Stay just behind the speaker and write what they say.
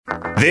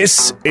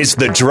This is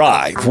The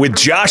Drive with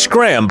Josh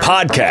Graham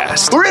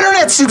podcast. We're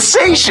internet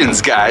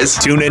sensations, guys.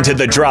 Tune into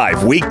The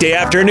Drive weekday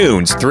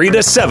afternoons, 3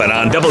 to 7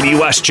 on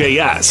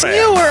WSJS.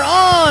 You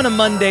are on a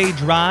Monday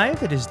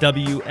drive. It is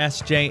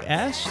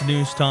WSJS,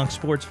 News Talk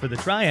Sports for the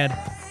Triad,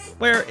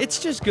 where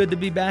it's just good to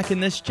be back in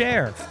this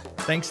chair.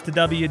 Thanks to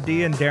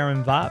WD and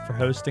Darren Vaught for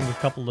hosting a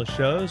couple of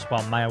shows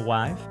while my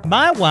wife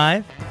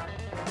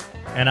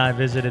and I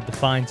visited the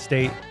fine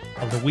state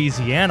of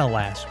Louisiana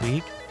last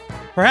week.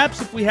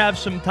 Perhaps if we have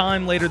some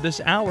time later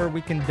this hour,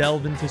 we can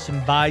delve into some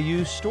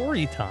Bayou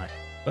story time.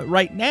 But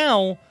right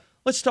now,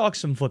 let's talk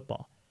some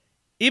football.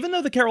 Even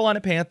though the Carolina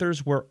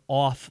Panthers were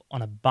off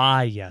on a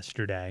bye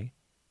yesterday,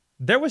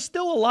 there was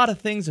still a lot of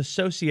things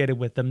associated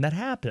with them that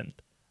happened.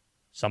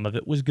 Some of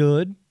it was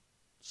good,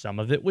 some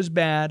of it was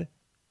bad,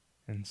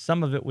 and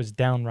some of it was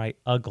downright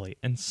ugly.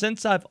 And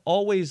since I've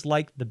always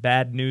liked the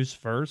bad news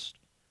first,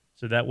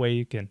 so that way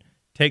you can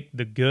take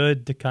the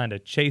good to kind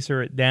of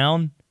chaser it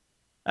down,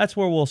 that's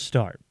where we'll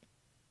start.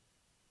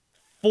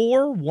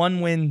 4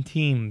 one-win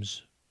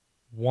teams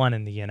won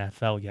in the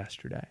NFL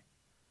yesterday.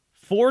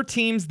 4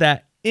 teams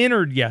that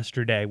entered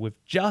yesterday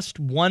with just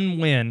one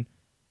win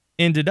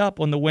ended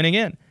up on the winning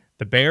end.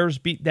 The Bears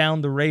beat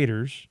down the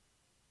Raiders.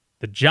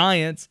 The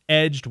Giants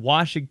edged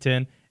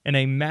Washington in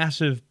a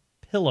massive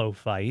pillow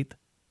fight.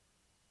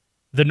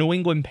 The New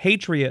England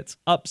Patriots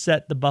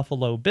upset the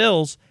Buffalo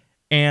Bills,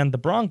 and the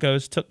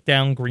Broncos took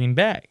down Green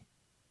Bay.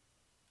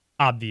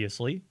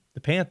 Obviously, the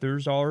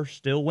Panthers are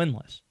still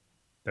winless.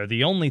 They're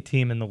the only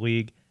team in the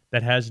league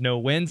that has no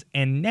wins,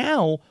 and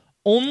now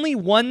only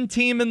one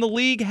team in the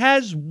league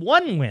has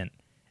one win,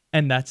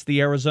 and that's the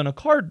Arizona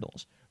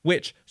Cardinals,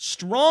 which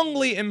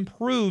strongly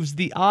improves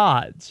the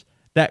odds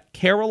that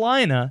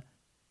Carolina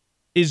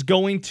is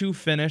going to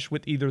finish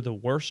with either the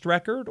worst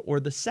record or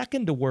the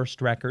second to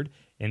worst record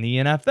in the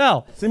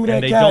NFL. Send me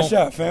that cash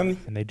out, family.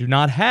 And they do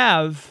not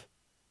have,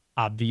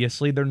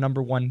 obviously, their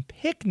number one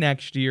pick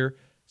next year,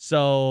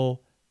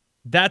 so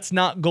that's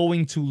not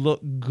going to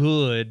look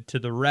good to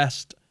the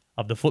rest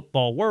of the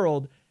football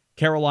world.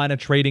 Carolina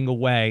trading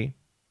away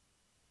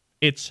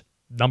its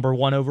number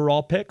 1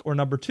 overall pick or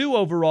number 2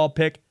 overall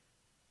pick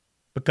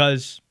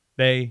because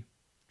they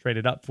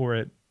traded up for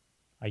it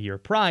a year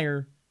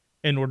prior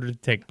in order to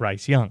take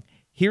Bryce Young.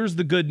 Here's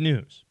the good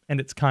news, and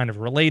it's kind of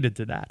related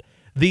to that.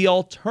 The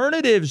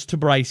alternatives to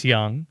Bryce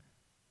Young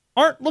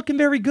aren't looking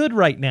very good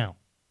right now.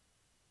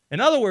 In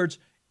other words,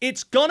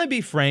 it's going to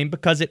be framed,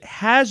 because it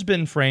has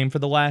been framed for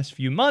the last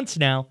few months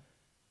now,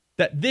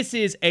 that this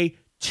is a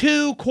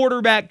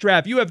 2-quarterback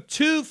draft. You have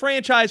 2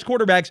 franchise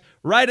quarterbacks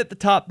right at the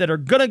top that are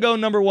going to go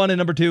number 1 and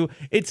number 2.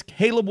 It's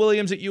Caleb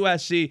Williams at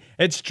USC.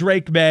 It's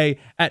Drake May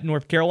at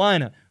North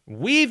Carolina.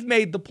 We've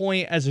made the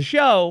point as a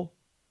show,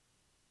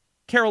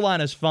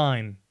 Carolina's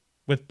fine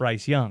with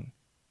Bryce Young.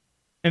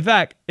 In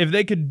fact, if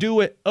they could do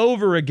it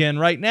over again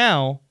right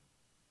now,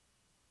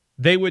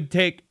 they would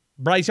take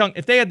Bryce Young.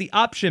 If they had the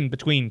option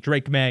between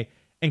Drake May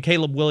and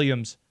Caleb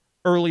Williams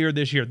earlier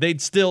this year, they'd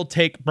still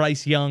take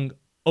Bryce Young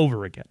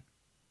over again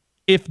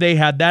if they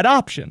had that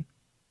option.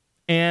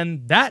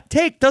 And that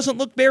take doesn't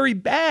look very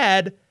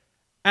bad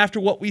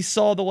after what we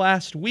saw the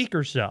last week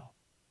or so.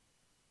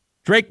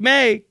 Drake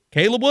May,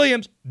 Caleb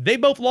Williams, they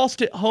both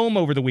lost at home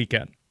over the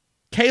weekend.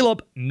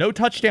 Caleb, no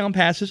touchdown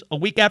passes a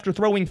week after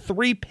throwing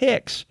 3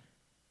 picks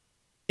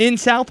in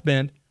South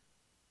Bend.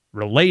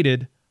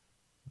 Related,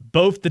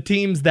 both the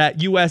teams that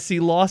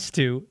USC lost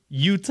to,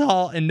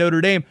 Utah and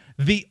Notre Dame,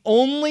 the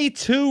only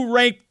 2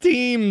 ranked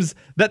teams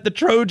that the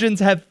Trojans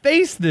have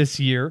faced this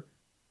year.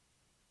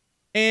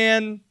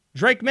 And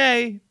Drake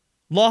May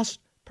lost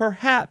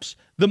perhaps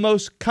the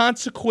most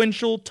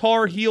consequential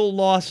Tar Heel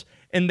loss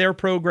in their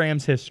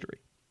program's history.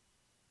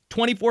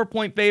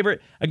 24-point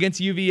favorite against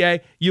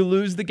UVA. You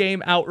lose the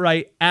game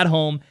outright at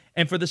home.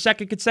 And for the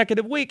second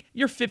consecutive week,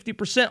 you're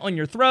 50% on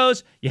your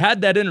throws. You had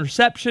that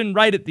interception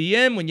right at the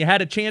end when you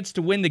had a chance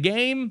to win the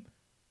game.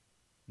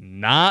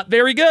 Not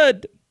very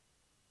good.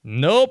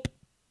 Nope.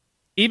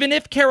 Even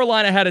if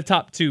Carolina had a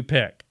top 2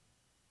 pick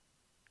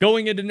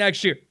going into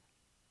next year,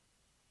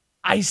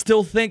 I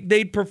still think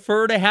they'd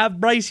prefer to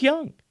have Bryce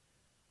Young.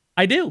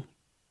 I do.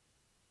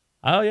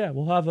 Oh, yeah,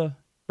 we'll have a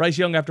Bryce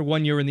Young after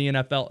 1 year in the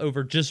NFL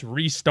over just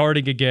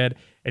restarting again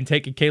and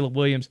taking Caleb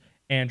Williams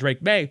and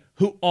Drake May,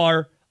 who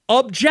are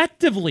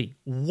objectively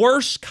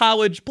worse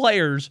college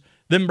players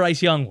than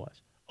Bryce Young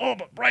was. Oh,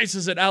 but Bryce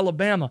is at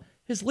Alabama.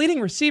 His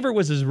leading receiver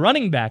was his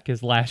running back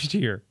his last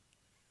year.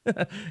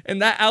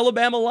 And that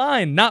Alabama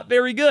line, not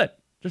very good.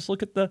 Just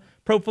look at the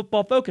Pro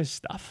Football Focus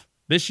stuff.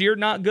 This year,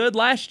 not good.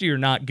 Last year,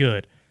 not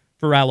good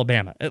for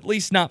Alabama, at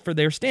least not for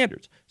their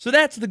standards. So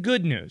that's the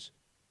good news.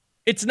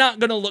 It's not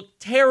going to look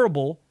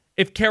terrible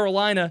if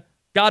Carolina,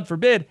 God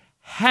forbid,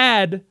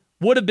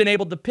 would have been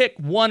able to pick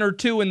 1 or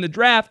 2 in the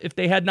draft if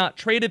they had not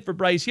traded for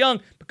Bryce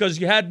Young, because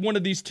you had one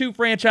of these 2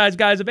 franchise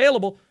guys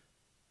available.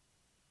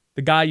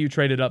 The guy you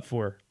traded up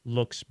for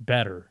looks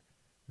better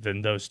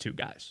than those 2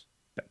 guys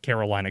that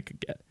Carolina could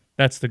get.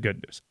 That's the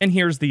good news. And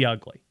here's the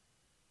ugly.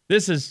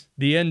 This is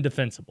the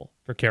indefensible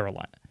for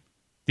Carolina.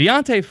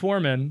 D'Onta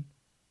Foreman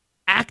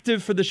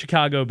active for the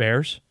Chicago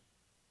Bears,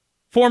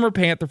 former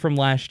Panther from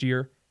last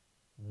year,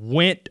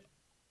 went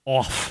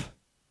off.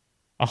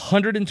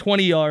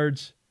 120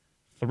 yards,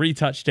 3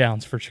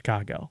 touchdowns for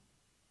Chicago.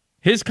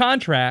 His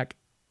contract,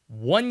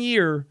 1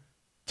 year,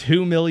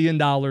 $2 million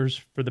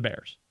for the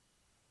Bears.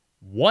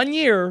 1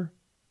 year,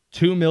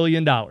 $2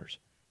 million.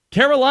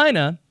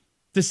 Carolina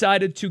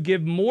decided to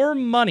give more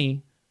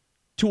money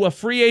to a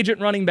free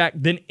agent running back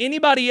than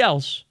anybody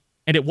else,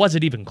 and it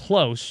wasn't even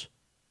close,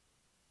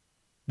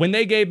 when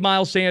they gave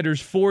Miles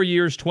Sanders 4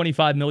 years,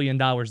 $25 million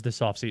this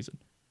offseason.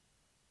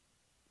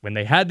 When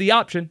they had the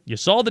option, you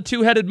saw the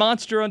two-headed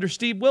monster under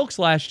Steve Wilkes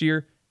last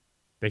year,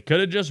 they could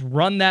have just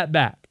run that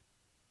back.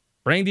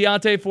 Bring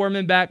D'Onta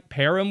Foreman back,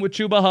 pair him with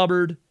Chuba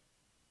Hubbard,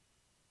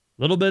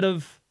 a little bit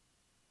of,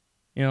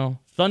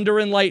 thunder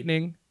and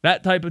lightning,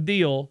 that type of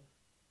deal,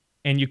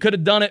 and you could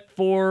have done it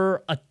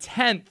for a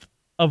tenth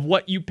of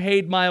what you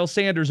paid Miles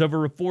Sanders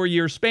over a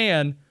 4-year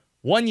span.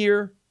 1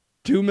 year,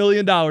 $2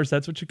 million.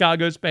 That's what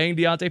Chicago's paying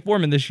D'Onta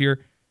Foreman this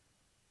year.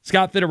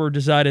 Scott Fitterer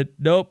decided,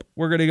 nope,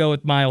 we're going to go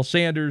with Miles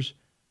Sanders.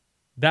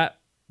 That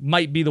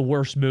might be the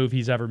worst move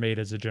he's ever made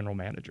as a general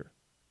manager.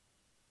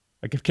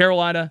 Like, if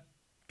Carolina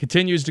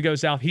continues to go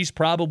south, he's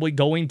probably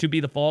going to be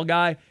the fall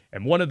guy.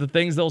 And one of the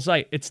things they'll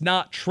say, it's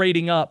not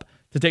trading up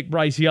to take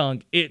Bryce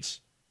Young.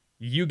 It's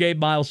you gave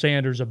Miles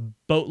Sanders a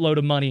boatload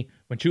of money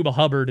when Chuba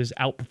Hubbard has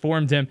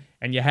outperformed him,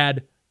 and you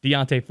had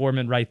D'Onta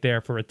Foreman right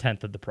there for a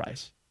tenth of the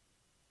price.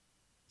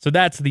 So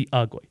that's the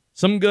ugly.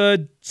 Some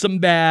good, some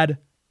bad,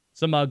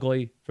 some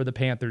ugly for the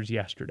Panthers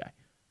yesterday,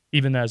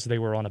 even as they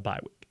were on a bye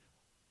week.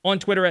 On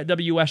Twitter at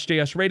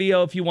WSJS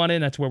Radio if you want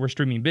in. That's where we're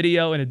streaming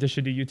video in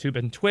addition to YouTube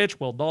and Twitch.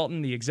 Will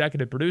Dalton, the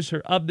executive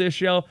producer of this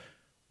show.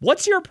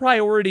 What's your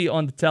priority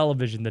on the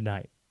television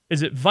tonight?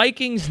 Is it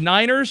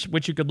Vikings-Niners,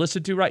 which you could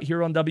listen to right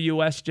here on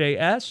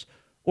WSJS,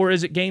 or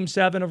is it Game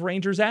 7 of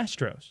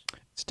Rangers-Astros?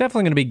 It's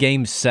definitely going to be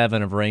Game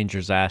 7 of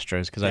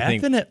Rangers-Astros because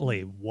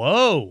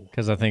Whoa.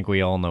 Because I think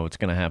we all know what's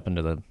going to happen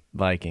to the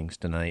Vikings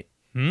tonight.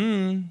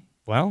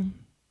 Well,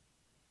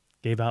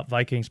 gave out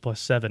Vikings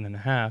plus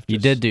 7.5. You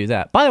did do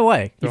that. By the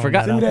way, you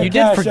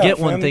did forget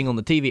one thing on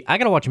the TV. I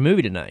got to watch a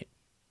movie tonight.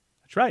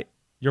 That's right.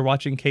 You're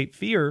watching Cape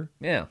Fear.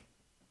 Yeah.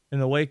 In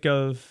the wake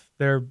of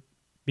there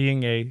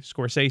being a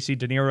Scorsese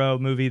De Niro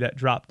movie that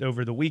dropped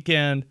over the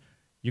weekend,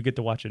 you get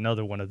to watch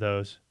another one of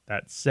those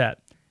that's set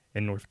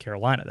in North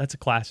Carolina. That's a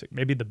classic.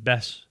 Maybe the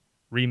best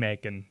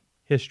remake in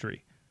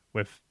history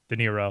with De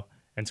Niro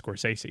and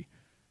Scorsese.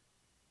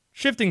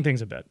 Shifting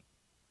things a bit.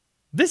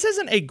 This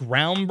isn't a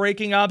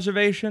groundbreaking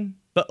observation,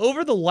 but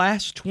over the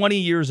last 20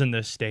 years in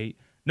this state,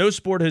 no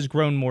sport has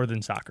grown more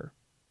than soccer.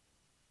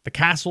 The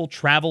Castle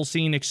travel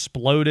scene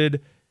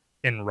exploded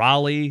in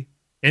Raleigh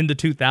in the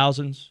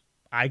 2000s.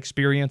 I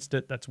experienced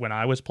it. That's when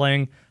I was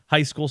playing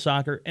high school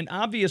soccer. And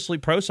obviously,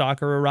 pro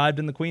soccer arrived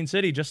in the Queen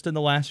City just in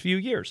the last few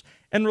years.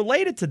 And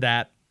related to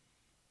that,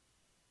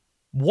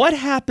 what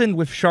happened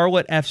with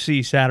Charlotte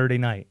FC Saturday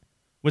night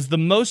was the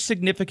most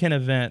significant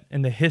event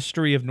in the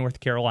history of North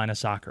Carolina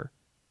soccer.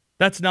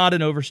 That's not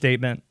an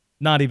overstatement,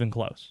 not even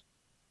close.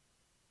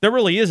 There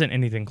really isn't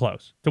anything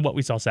close to what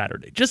we saw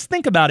Saturday. Just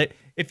think about it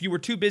if you were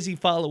too busy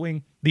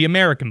following the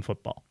American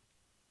football.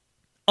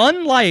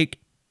 Unlike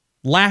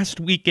last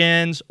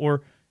weekend's,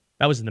 or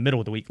that was in the middle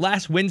of the week,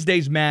 last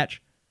Wednesday's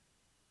match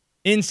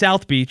in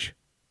South Beach,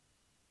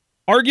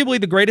 arguably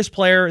the greatest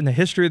player in the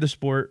history of the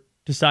sport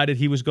decided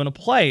he was going to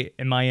play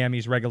in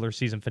Miami's regular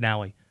season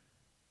finale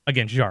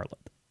against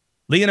Charlotte.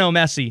 Lionel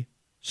Messi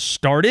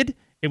started.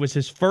 It was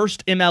his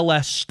first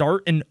MLS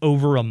start in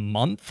over a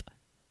month.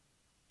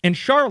 And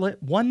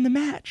Charlotte won the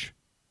match.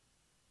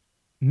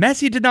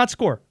 Messi did not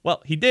score.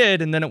 Well, he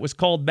did, and then it was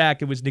called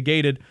back. It was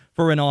negated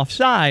for an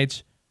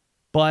offsides.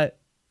 But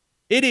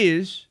it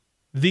is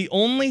the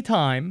only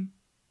time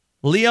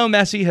Leo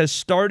Messi has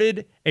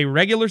started a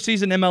regular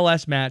season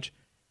MLS match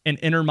and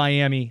Inter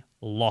Miami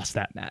lost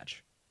that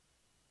match.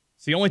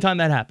 It's the only time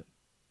that happened.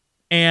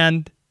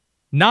 And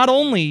not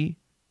only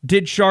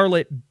did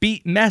Charlotte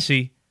beat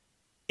Messi,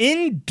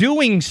 in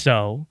doing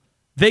so,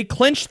 they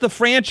clinched the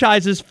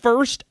franchise's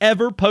first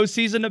ever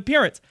postseason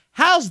appearance.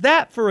 How's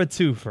that for a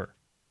twofer?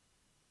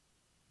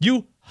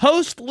 You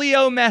host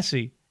Leo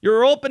Messi.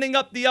 You're opening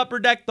up the upper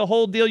deck, the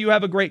whole deal. You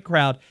have a great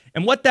crowd.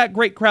 And what that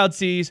great crowd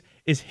sees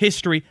is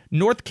history,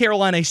 North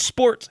Carolina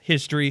sports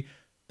history,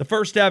 the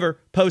first ever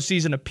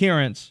postseason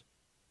appearance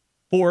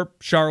for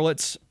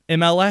Charlotte's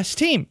MLS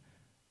team.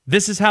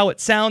 This is how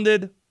it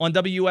sounded on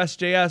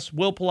WSJS.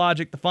 Will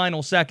Palaszczuk, the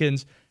final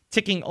seconds,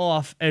 ticking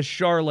off as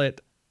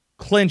Charlotte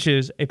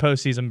clinches a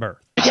postseason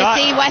berth. You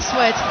see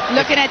Westwood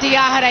looking at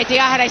Diahare.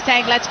 Diahare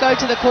saying, let's go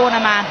to the corner,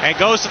 man. And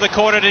goes to the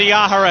corner to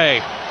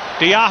Diahare.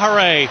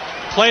 Diahare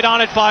played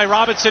on it by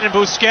Robinson and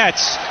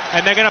Busquets.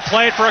 And they're going to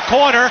play it for a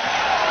corner.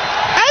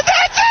 And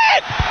that's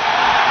it!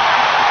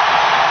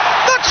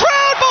 The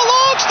crowd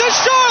belongs to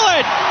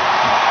Charlotte.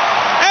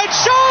 And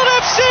Charlotte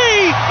FC,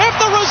 if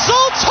the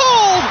results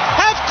hold,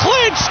 have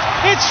clinched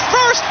its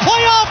first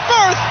playoff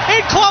berth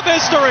in club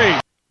history.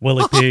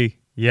 Willie P.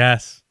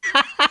 Yes.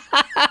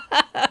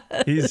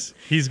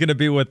 He's going to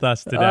be with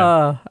us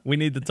today. We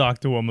need to talk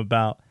to him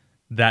about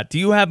that. Do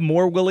you have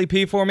more Willie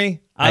P for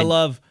me? I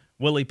love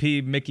Willie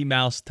P, Mickey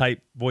Mouse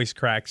type voice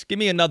cracks. Give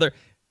me another.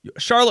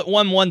 Charlotte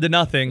won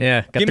 1-0.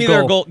 Yeah, give me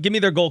their goal. Give me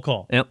their goal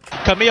call. Yep.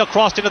 Camille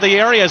crossed into the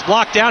area, is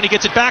blocked down. He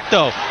gets it back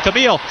though.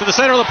 Camille to the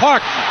center of the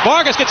park.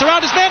 Vargas gets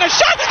around his man and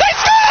shot. They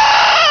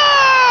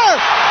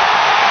score!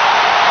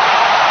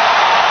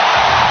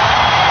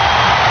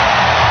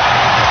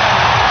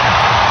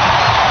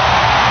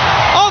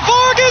 A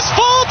Vargas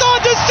fault on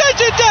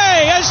decision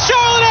day as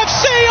Charlotte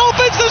FC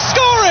opens the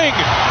scoring.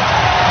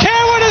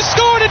 Cameron has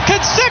scored in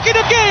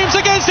consecutive games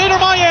against Inter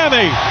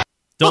Miami.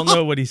 Don't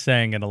know what he's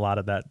saying in a lot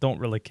of that. Don't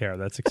really care.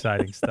 That's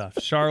exciting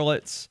stuff.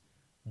 Charlotte's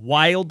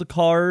wild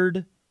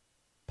card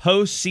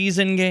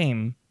postseason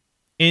game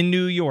in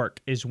New York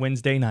is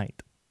Wednesday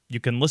night. You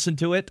can listen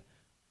to it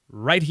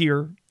right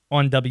here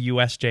on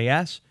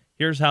WSJS.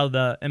 Here's how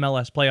the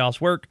MLS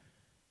playoffs work.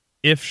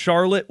 If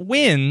Charlotte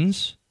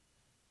wins,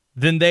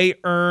 then they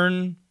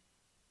earn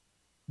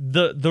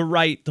the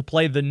right to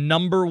play the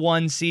number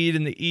 1 seed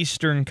in the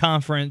Eastern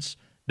Conference.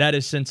 That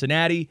is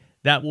Cincinnati.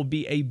 That will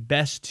be a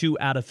best 2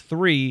 out of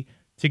 3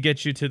 to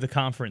get you to the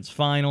conference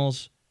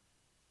finals.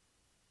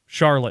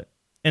 Charlotte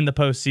in the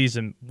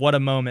postseason. What a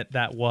moment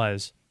that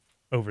was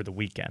over the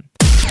weekend.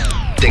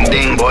 Ding,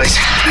 ding, boys.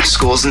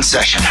 School's in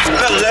session.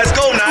 Let's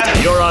go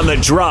now. You're on The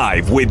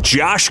Drive with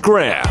Josh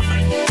Graham.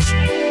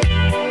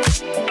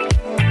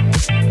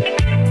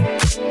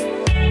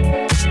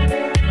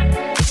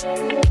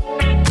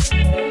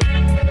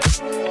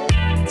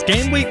 It's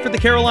game week for the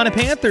Carolina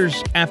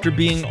Panthers after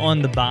being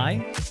on the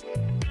bye.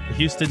 The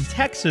Houston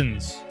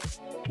Texans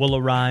will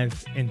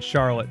arrive in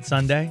Charlotte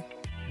Sunday.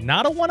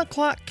 Not a 1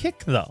 o'clock kick,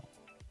 though.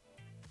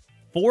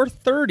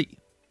 4:30.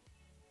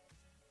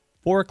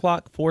 4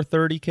 o'clock,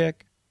 4:30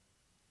 kick.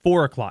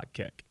 4 o'clock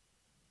kick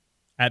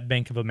at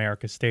Bank of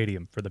America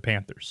Stadium for the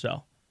Panthers.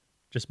 So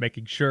just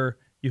making sure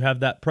you have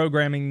that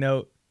programming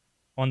note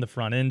on the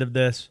front end of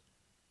this.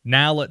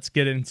 Now let's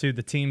get into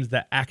the teams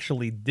that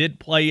actually did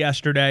play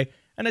yesterday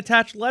and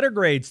attach letter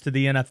grades to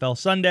the NFL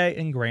Sunday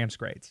and Graham's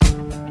grades.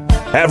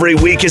 Every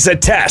week is a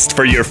test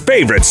for your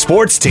favorite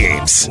sports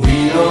teams.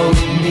 We don't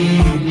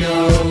need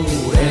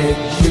no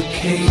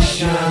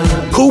education.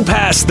 Who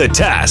passed the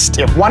test?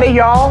 If one of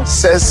y'all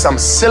says some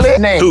silly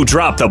name, Who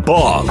dropped the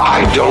ball?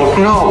 I don't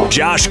know.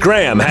 Josh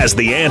Graham has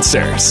the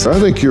answers. I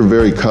think you're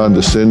very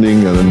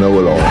condescending and a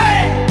know-it-all.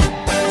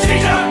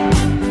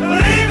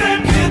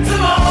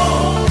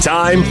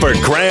 Time for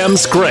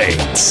Graham's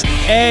grades.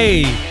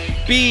 A,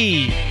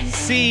 B,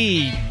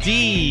 C,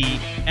 D,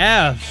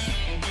 F.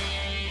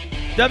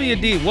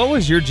 WD, what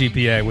was your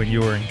GPA when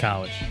you were in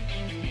college?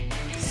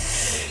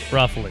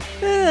 Roughly.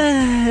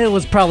 It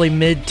was probably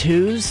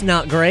mid-2s,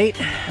 not great.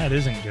 That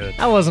isn't good.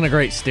 I wasn't a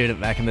great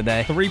student back in the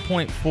day.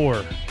 3.4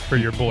 for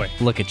your boy.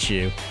 Look at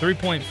you.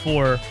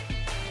 3.4.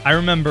 I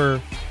remember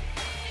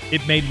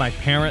it made my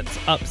parents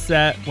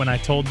upset when I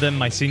told them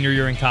my senior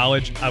year in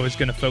college I was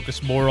going to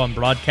focus more on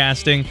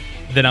broadcasting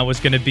than I was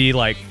going to be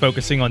like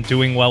focusing on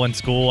doing well in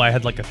school. I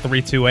had like a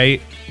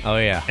 3.28. Oh,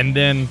 yeah. And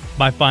then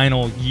my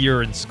final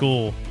year in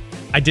school,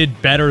 I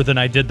did better than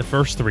I did the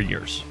first 3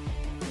 years.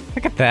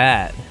 Look at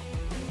that.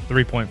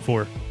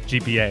 3.4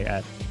 GPA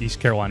at East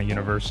Carolina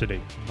University.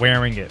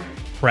 Wearing it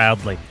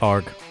proudly.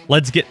 Arg.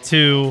 Let's get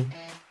to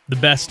the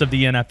best of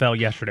the NFL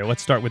yesterday.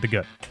 Let's start with the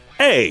good.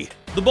 A,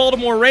 The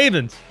Baltimore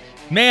Ravens.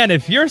 Man,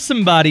 if you're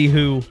somebody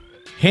who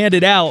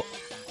handed out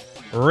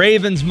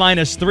Ravens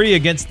 -3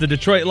 against the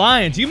Detroit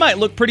Lions, you might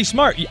look pretty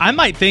smart. I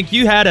might think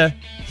you had a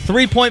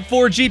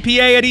 3.4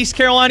 GPA at East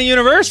Carolina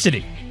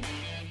University.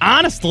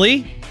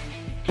 Honestly.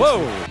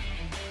 Whoa.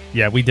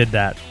 Yeah, we did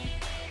that.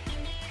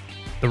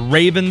 The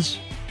Ravens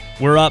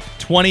were up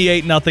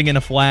 28-0 in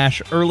a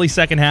flash. Early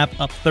second half,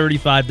 up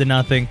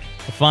 35-0.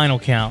 The final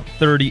count,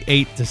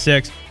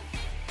 38-6.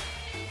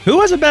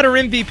 Who has a better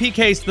MVP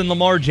case than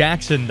Lamar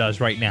Jackson does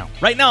right now?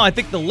 Right now, I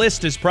think the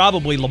list is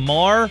probably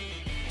Lamar,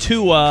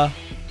 Tua,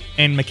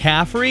 and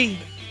McCaffrey.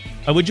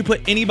 Would you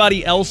put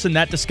anybody else in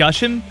that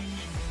discussion?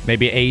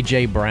 Maybe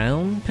A.J.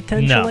 Brown,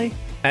 potentially?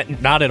 No.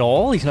 Not at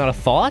all? He's not a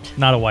thought?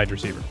 Not a wide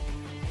receiver.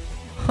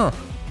 Huh.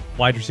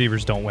 Wide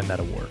receivers don't win that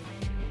award.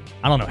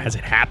 I don't know. Has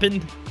it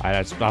happened? I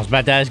was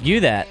about to ask you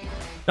that.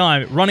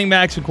 No, running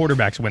backs and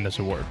quarterbacks win this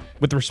award.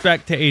 With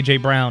respect to A.J.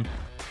 Brown,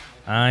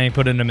 I ain't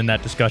putting him in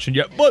that discussion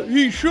yet, but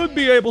he should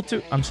be able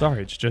to. I'm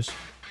sorry. It's just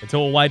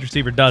until a wide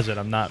receiver does it,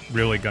 I'm not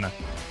really going to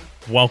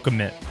welcome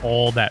it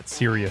all that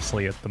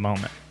seriously at the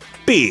moment.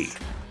 B,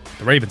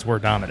 The Ravens were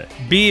dominant.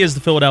 B is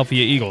the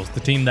Philadelphia Eagles, the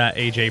team that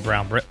A.J.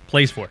 Brown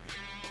plays for.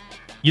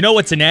 You know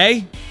what's an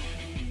A?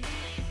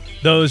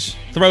 Those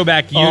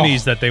throwback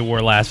unis that they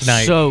wore last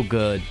night. So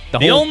good.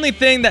 The only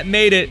thing that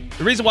made it,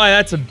 the reason why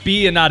that's a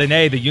B and not an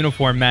A, the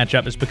uniform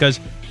matchup, is because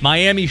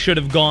Miami should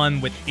have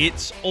gone with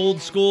its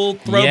old school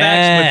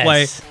throwbacks with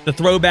like the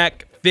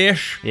throwback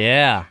fish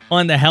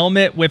on the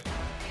helmet with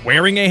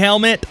wearing a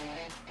helmet.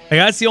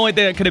 Like, that's the only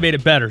thing that could have made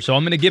it better. So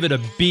I'm going to give it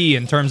a B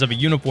in terms of a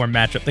uniform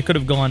matchup. They could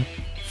have gone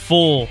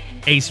full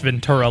Ace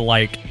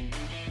Ventura-like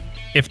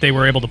if they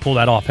were able to pull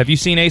that off. Have you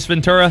seen Ace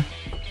Ventura?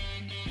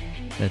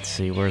 Let's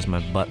see. Where's my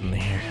button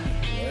here?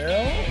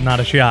 Not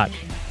a shot.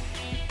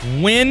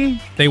 When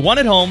they won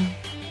at home,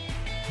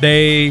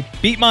 they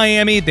beat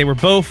Miami. They were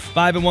both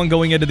 5-1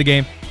 going into the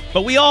game.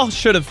 But we all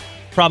should have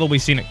probably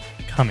seen it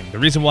coming. The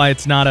reason why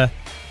it's not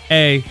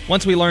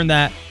once we learned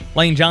that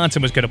Lane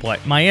Johnson was going to play.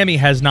 Miami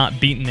has not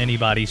beaten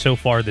anybody so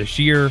far this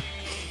year.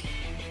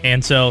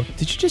 And so,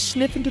 did you just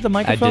sniff into the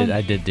microphone?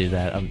 I did do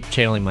that. I'm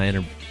channeling my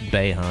inner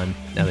Bayhun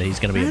now that he's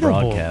going to be a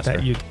broadcaster.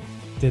 That you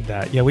did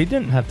that. Yeah, we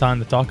didn't have time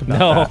to talk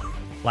about that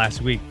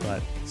last week,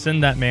 but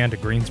send that man to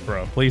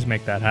Greensboro. Please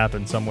make that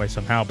happen some way,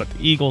 somehow. But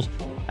the Eagles,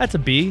 that's a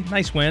B.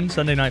 Nice win,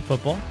 Sunday Night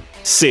Football.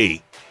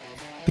 C.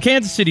 The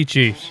Kansas City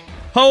Chiefs.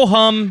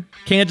 Ho-hum,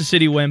 Kansas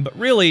City win, but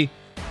really,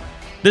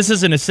 this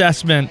is an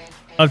assessment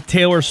of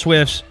Taylor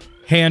Swift's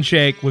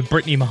handshake with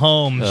Brittany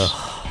Mahomes.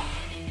 Ugh.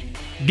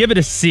 Give it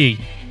a C.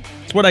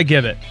 That's what I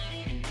give it.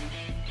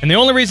 And the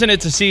only reason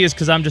it's a C is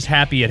because I'm just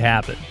happy it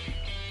happened.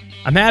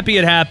 I'm happy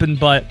it happened,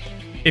 but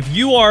if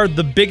you are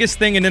the biggest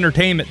thing in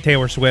entertainment,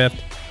 Taylor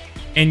Swift,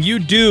 and you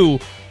do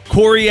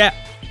choreograph,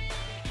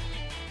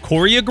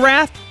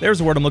 there's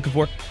the word I'm looking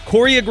for,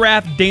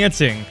 choreograph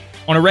dancing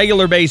on a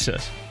regular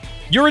basis,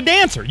 you're a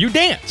dancer. You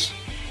dance.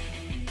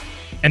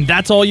 And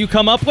that's all you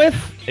come up with?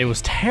 It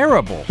was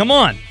terrible. Come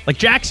on. Like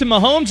Jackson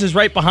Mahomes is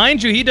right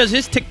behind you. He does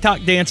his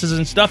TikTok dances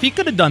and stuff. He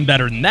could have done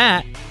better than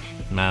that.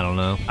 I don't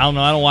know. I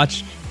don't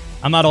watch.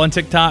 I'm not on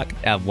TikTok.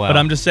 But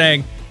I'm just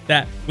saying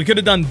that we could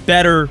have done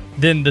better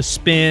than the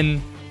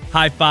spin,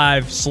 high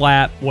five,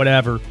 slap,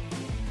 whatever.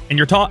 And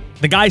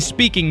the guy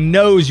speaking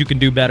knows you can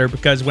do better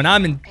because when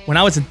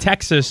I was in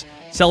Texas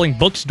selling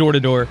books door to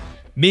door,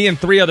 me and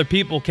 3 other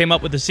people came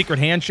up with a secret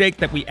handshake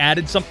that we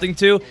added something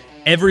to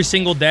every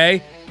single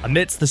day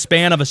amidst the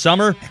span of a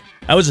summer.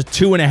 That was a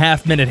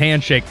 2.5-minute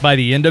handshake by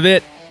the end of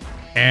it,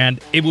 and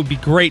it would be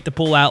great to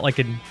pull out like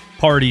in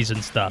parties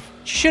and stuff.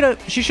 She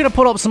should have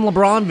put up some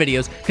LeBron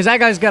videos because that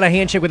guy's got a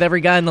handshake with every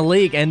guy in the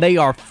league, and they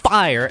are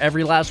fire,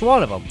 every last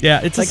one of them.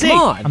 Yeah, it's like, come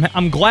on.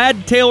 I'm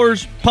glad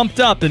Taylor's pumped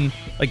up and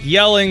like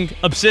yelling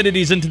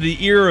obscenities into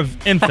the ear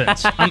of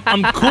infants.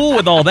 I'm cool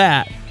with all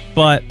that,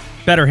 but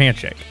better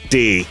handshake.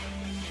 D.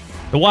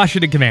 The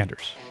Washington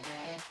Commanders.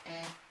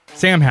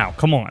 Sam Howell,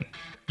 come on.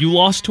 You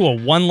lost to a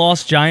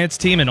 1-loss Giants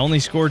team and only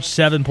scored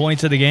 7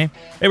 points in the game.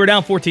 They were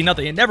down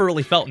 14-0. It never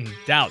really felt in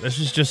doubt. This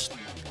was just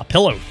a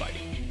pillow fight.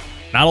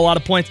 Not a lot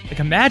of points. Like,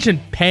 imagine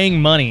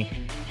paying money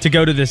to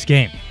go to this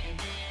game.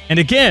 And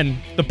again,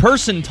 the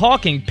person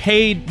talking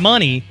paid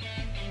money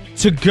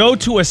to go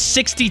to a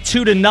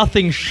 62-0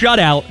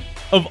 shutout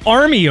of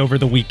Army over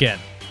the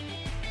weekend.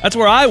 That's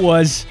where I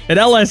was at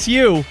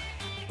LSU.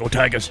 Go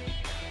Tigers.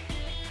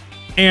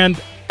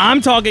 And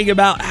I'm talking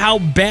about how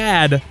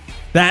bad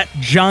that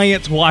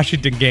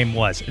Giants-Washington game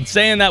was. And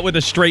saying that with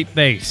a straight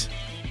face.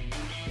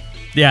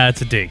 Yeah,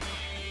 it's a D.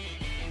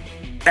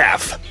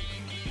 F.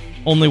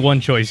 Only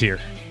one choice here.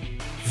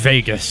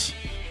 Vegas.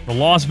 The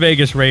Las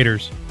Vegas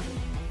Raiders.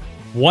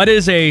 What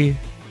is a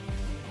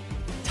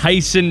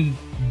Tyson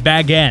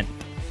Bagent?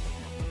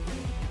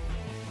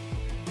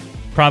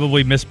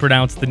 Probably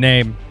mispronounced the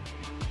name.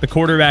 The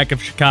quarterback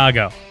of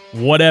Chicago.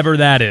 Whatever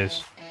that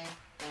is.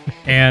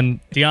 And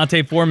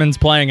Deontay Foreman's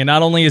playing, and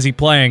not only is he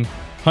playing,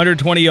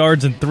 120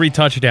 yards and 3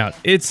 touchdowns.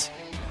 It's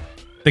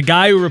the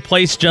guy who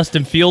replaced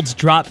Justin Fields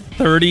dropped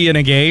 30 in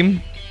a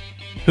game.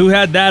 Who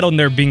had that on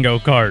their bingo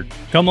card?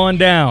 Come on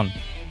down.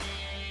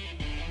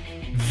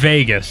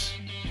 Vegas.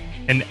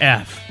 An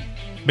F.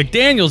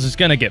 McDaniels is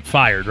going to get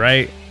fired,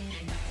 right?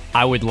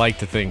 I would like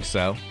to think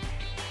so.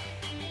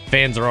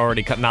 Fans are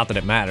already, not that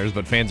it matters,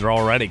 but fans are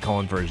already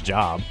calling for his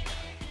job.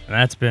 And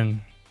that's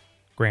been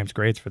Graham's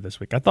grades for this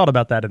week. I thought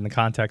about that in the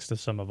context of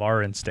some of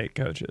our in-state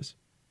coaches.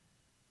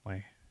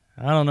 Like,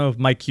 I don't know if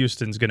Mike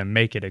Houston's going to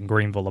make it in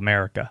Greenville,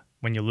 America,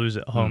 when you lose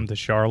at home to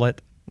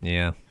Charlotte.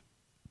 Yeah.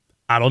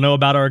 I don't know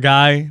about our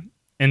guy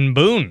in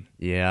Boone.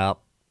 Yeah.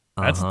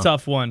 That's a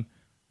tough one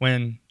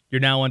when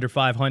you're now under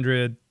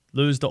 500,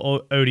 lose to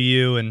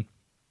ODU, and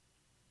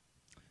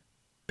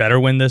better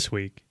win this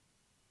week.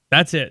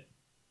 That's it.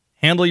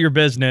 Handle your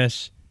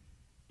business,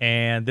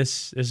 and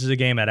this is a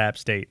game that App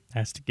State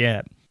has to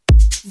get.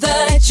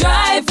 The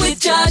Drive with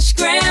Josh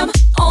Graham,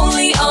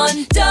 only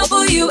on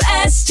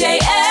WSJS.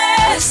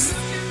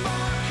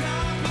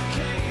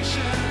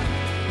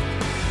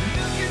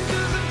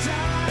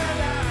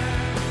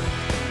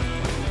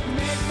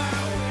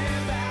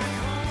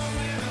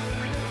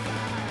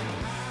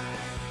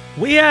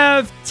 We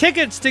have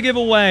tickets to give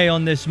away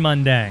on this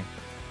Monday.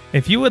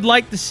 If you would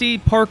like to see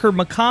Parker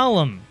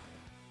McCollum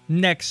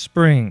next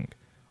spring,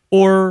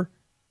 or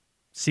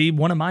see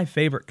one of my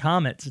favorite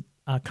comics,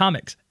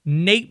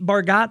 Nate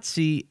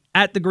Bargatze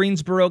at the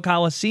Greensboro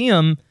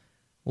Coliseum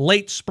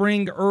late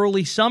spring,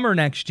 early summer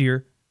next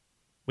year,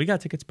 we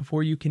got tickets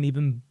before you can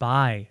even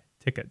buy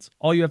tickets.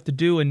 All you have to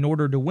do in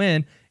order to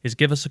win is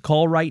give us a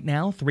call right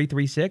now,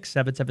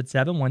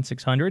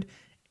 336-777-1600.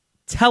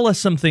 Tell us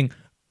something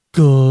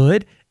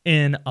good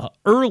in an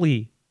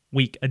early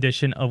week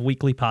edition of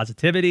Weekly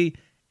Positivity,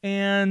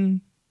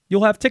 and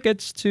you'll have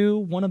tickets to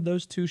one of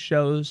those two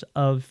shows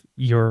of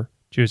your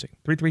choosing.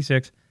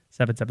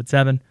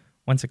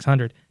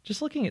 336-777-1600.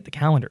 Just looking at the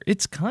calendar,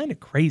 it's kind of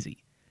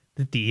crazy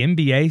that the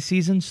NBA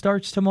season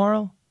starts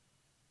tomorrow.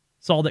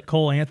 Saw that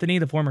Cole Anthony,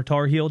 the former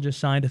Tar Heel, just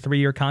signed a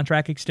 3-year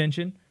contract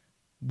extension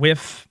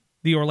with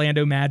the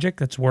Orlando Magic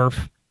that's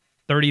worth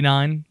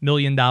 $39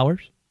 million.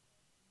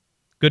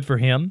 Good for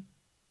him.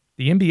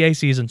 The NBA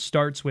season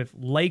starts with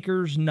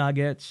Lakers,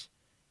 Nuggets,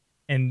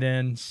 and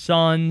then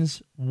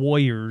Suns,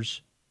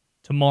 Warriors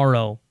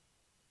tomorrow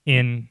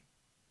in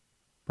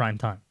prime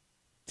time.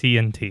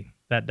 TNT,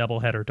 that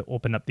doubleheader to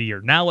open up the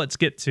year. Now let's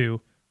get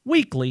to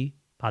weekly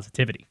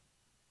positivity.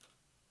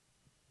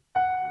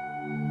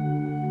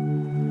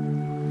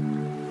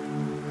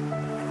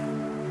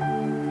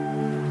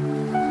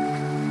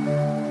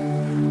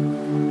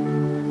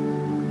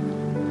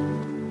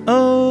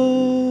 Oh,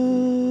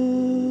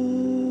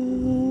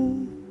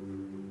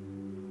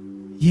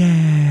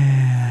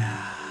 yeah.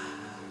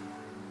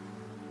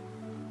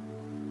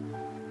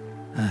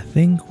 I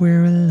think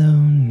we're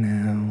alone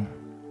now.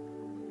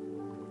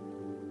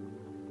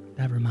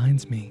 That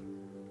reminds me,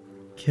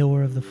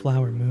 Killer of the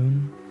Flower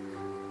Moon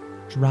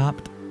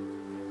dropped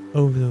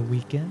over the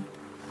weekend.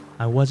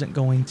 I wasn't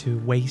going to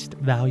waste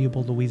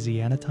valuable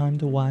Louisiana time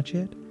to watch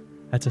it.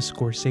 That's a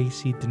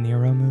Scorsese De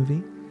Niro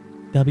movie.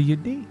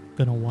 WD,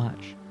 gonna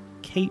watch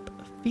Cape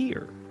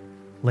Fear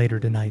later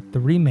tonight, the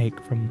remake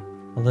from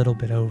a little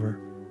bit over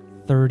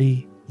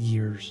 30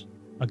 years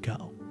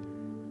ago.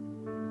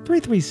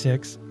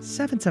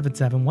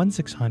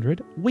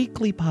 336-777-1600,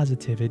 Weekly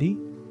Positivity,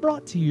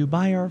 brought to you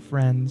by our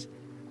friends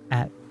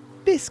at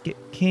Biscuit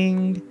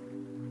King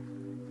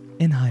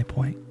in High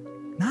Point.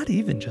 Not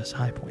even just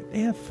High Point. They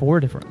have 4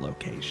 different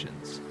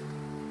locations.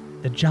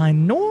 The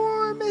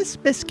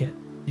ginormous biscuit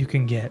you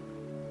can get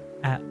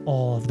at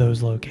all of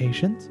those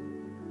locations.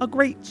 A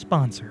great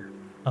sponsor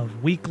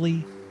of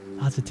Weekly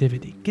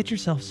Positivity. Get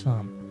yourself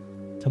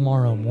some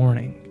tomorrow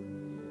morning.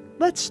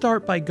 Let's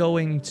start by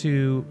going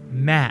to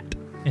Matt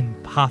in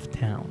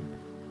Pofftown.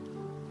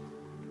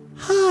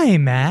 Hi,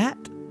 Matt.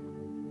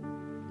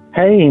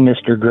 Hey,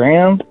 Mr.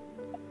 Graham.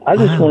 I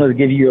just wanted to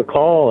give you a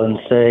call and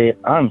say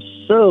I'm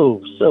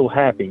so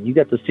happy you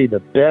got to see the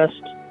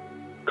best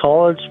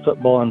college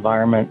football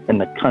environment in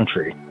the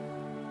country.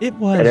 It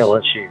was at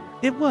LSU.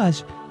 It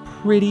was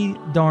pretty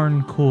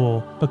darn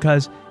cool,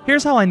 because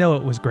here's how I know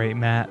it was great,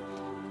 Matt.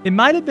 It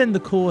might have been the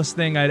coolest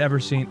thing I'd ever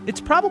seen. It's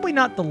probably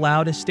not the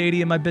loudest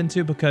stadium I've been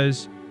to,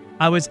 because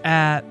I was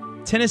at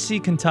Tennessee,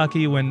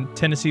 Kentucky when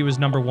Tennessee was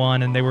number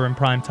 1 and they were in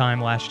prime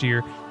time last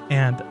year.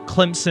 And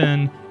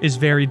Clemson is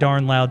very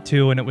darn loud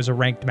too, and it was a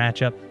ranked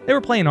matchup. They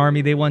were playing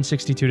Army. They won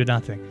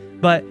 62-0.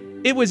 But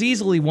it was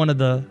easily one of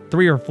the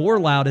 3 or 4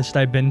 loudest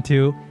I've been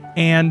to.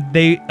 And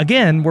they,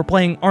 again, were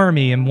playing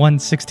Army and won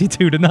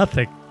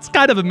 62-0. It's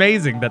kind of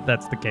amazing that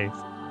that's the case.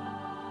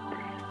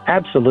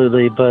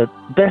 Absolutely, but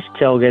best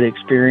tailgate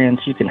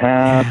experience you can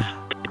have. Yeah.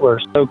 People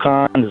are so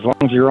kind as long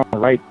as you're on the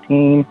right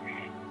team.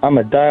 I'm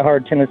a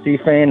diehard Tennessee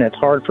fan. It's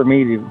hard for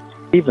me to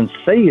even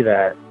say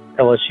that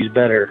LSU's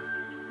better.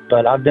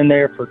 But I've been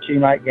there for 2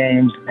 night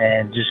games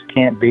and just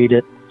can't beat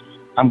it.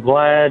 I'm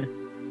glad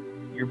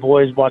your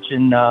boy's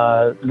watching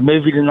the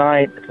movie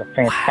tonight. It's a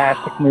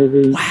fantastic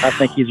movie. Wow. I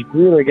think he's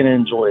really going to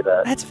enjoy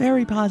that. That's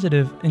very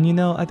positive. And, you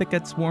know, I think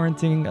that's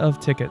warranting of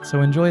tickets.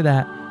 So enjoy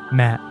that,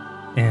 Matt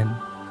in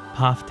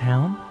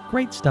Pofftown.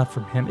 Great stuff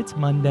from him. It's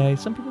Monday.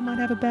 Some people might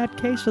have a bad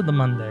case of the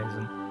Mondays,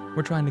 and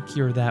we're trying to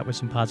cure that with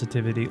some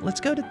positivity. Let's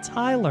go to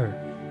Tyler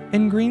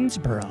in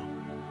Greensboro.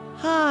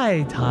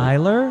 Hi,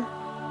 Tyler.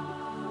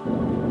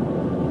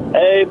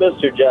 Hey,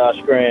 Mr.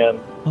 Josh Graham.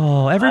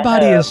 Oh,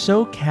 everybody is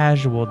so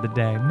casual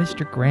today.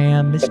 Mr.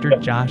 Graham, Mr.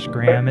 Josh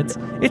Graham.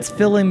 It's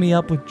filling me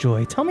up with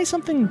joy. Tell me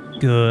something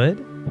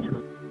good.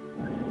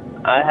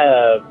 I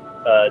have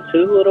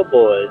 2 little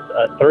boys,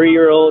 a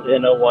 3-year-old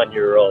and a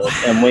 1-year-old,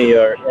 and we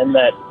are in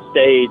that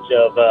stage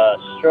of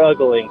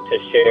struggling to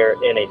share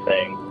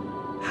anything.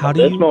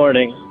 This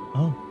morning,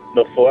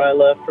 before I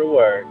left for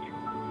work,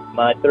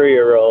 my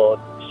 3-year-old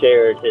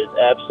shared his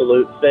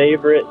absolute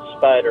favorite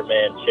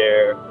Spiderman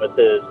chair with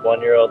his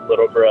 1-year-old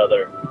little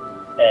brother,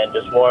 and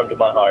just warmed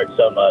my heart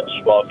so much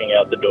walking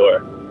out the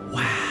door.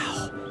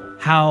 Wow.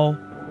 How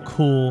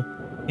cool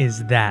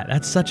is that?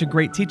 That's such a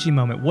great teaching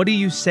moment. What do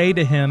you say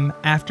to him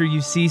after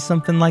you see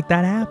something like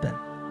that happen?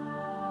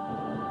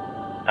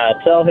 I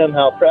tell him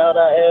how proud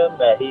I am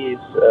that he's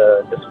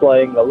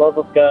displaying the love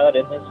of God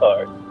in his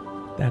heart.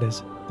 That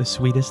is the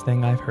sweetest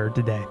thing I've heard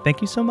today.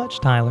 Thank you so much,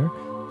 Tyler,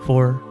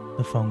 for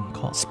the phone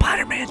call.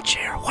 Spiderman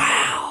Chair,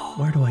 wow.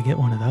 Where do I get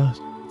one of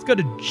those? Let's go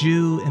to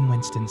Jew in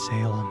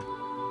Winston-Salem.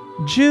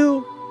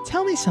 Jew,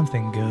 tell me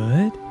something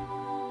good.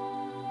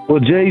 Well,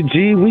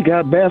 JG, we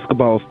got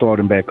basketball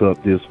starting back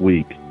up this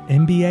week.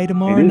 NBA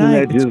tomorrow and isn't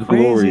night. That just it's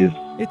crazy. Glorious?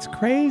 It's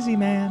crazy,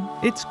 man.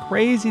 It's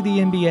crazy the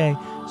NBA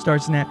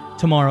starts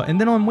tomorrow. And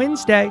then on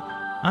Wednesday,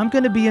 I'm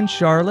going to be in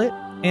Charlotte.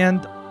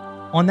 And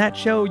on that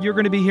show, you're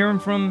going to be hearing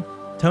from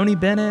Tony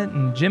Bennett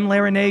and Jim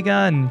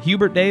Larinaga and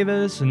Hubert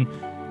Davis and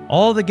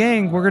all the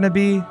gang. We're going to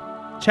be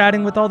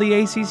chatting with all the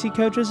ACC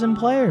coaches and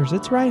players.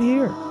 It's right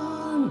here.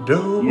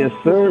 Yes,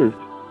 sir.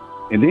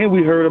 And then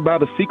we heard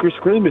about a secret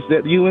scrimmage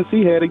that UNC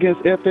had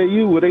against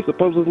FAU where they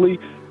supposedly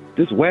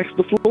just waxed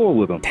the floor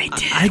with them. They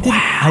did.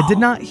 I did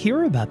not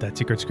hear about that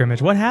secret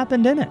scrimmage. What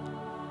happened in it?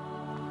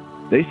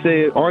 They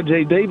said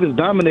R.J. Davis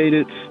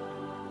dominated,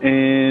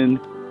 and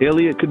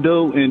Elliot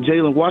Cadeau and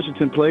Jalen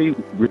Washington played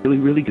really,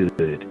 really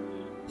good.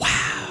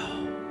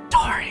 Wow.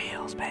 Tar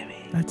Heels, baby.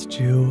 That's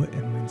Jew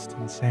in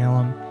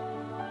Winston-Salem.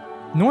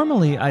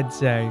 Normally, I'd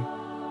say,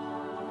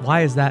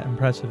 why is that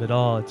impressive at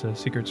all? It's a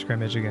secret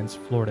scrimmage against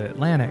Florida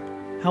Atlantic.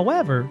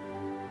 However,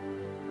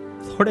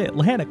 Florida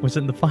Atlantic was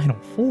in the Final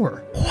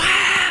Four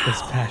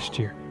this past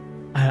year.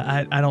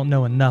 I don't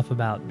know enough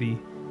about the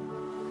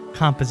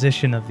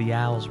composition of the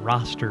Owls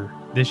roster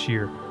this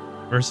year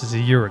versus a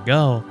year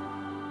ago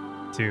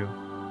to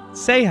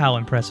say how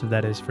impressive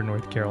that is for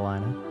North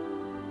Carolina.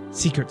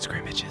 Secret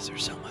scrimmages are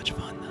so much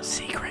fun, though.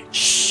 Secret.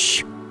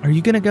 Shh. Are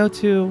you going to go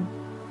to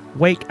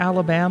Wake,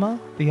 Alabama,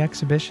 the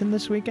exhibition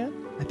this weekend?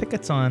 I think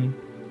it's on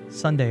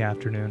Sunday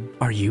afternoon.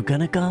 Are you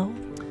going to go?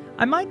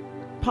 I might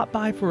pop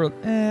by for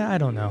I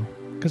don't know.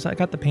 Because I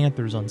got the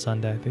Panthers on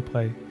Sunday. They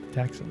play the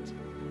Texans.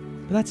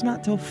 But that's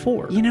not till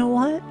 4. You know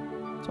what?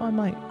 So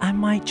I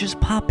might just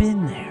pop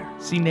in there.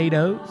 See Nate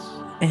Oates.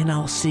 And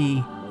I'll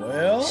see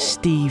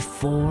Steve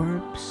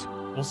Forbes.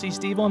 We'll see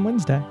Steve on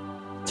Wednesday.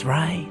 That's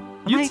right.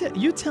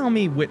 You tell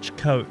me which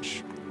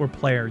coach or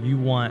player you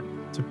want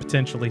to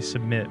potentially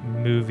submit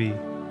movie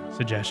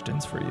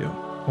suggestions for you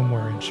when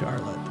we're in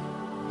Charlotte.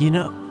 You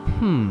know,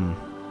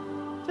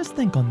 Just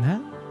think on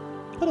that.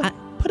 Put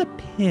a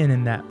pin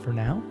in that for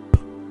now.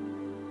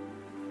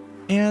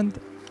 And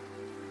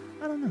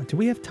I don't know. Do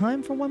we have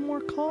time for one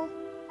more call?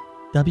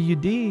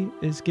 WD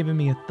is giving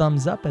me a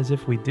thumbs up as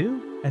if we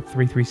do at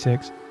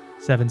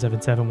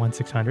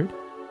 336-777-1600.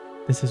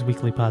 This is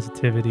Weekly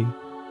Positivity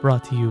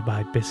brought to you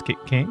by Biscuit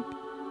King.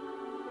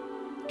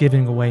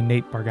 Giving away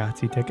Nate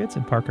Bargatze tickets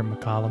and Parker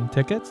McCollum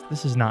tickets.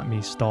 This is not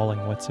me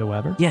stalling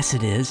whatsoever. Yes,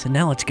 it is. And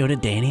now let's go to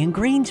Danny in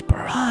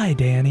Greensboro. Hi,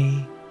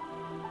 Danny.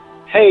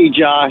 Hey,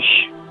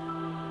 Josh.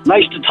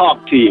 Nice to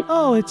talk to you.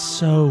 Oh, it's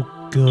so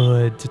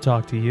good to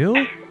talk to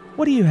you.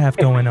 What do you have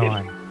going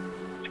on?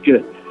 It's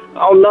good.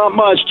 Oh, not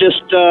much.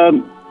 Just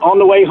on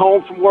the way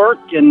home from work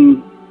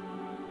and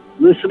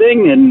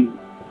listening, and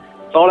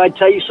thought I'd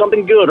tell you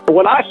something good, or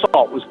what I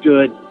thought was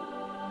good.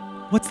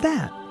 What's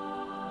that?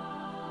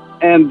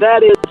 And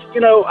that is,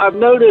 I've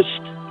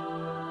noticed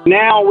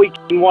now we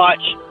can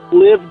watch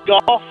Live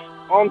Golf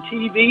on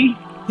TV.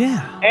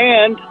 Yeah.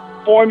 And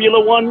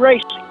Formula One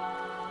racing,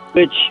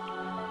 which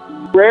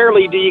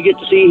rarely do you get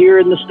to see here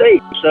in the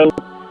States. So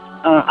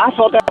I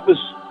thought that was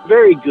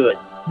very good.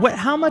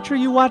 How much are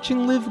you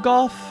watching Live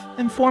Golf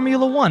and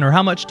Formula One, or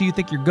how much do you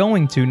think you're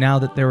going to now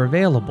that they're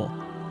available?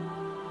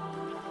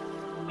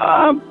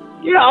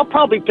 Yeah, I'll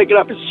probably pick it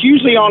up. It's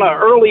usually on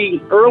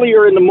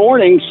earlier in the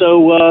morning,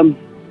 so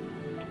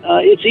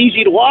it's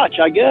easy to watch,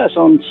 I guess,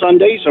 on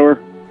Sundays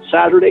or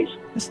Saturdays.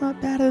 It's not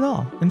bad at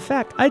all. In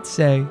fact, I'd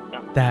say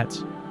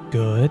that's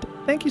good.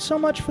 Thank you so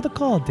much for the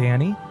call,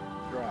 Danny.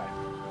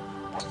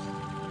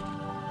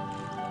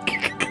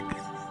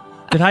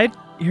 Did I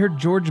hear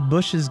George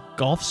Bush's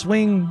golf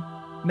swing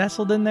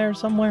nestled in there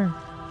somewhere?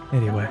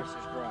 Anyway,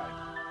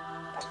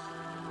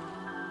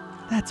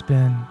 that's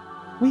been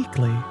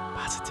Weekly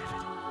Positivity.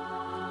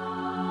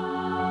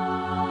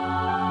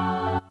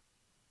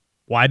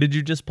 Why did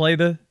you just play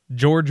the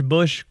George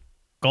Bush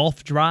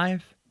golf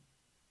drive?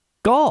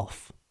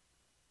 Golf.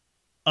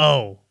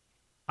 Oh,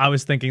 I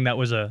was thinking that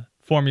was a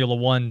Formula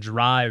One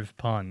drive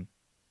pun.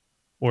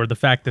 Or the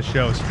fact the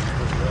show's...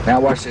 Now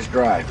watch this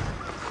drive.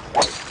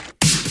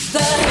 The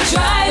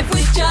Drive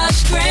with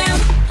Josh Graham,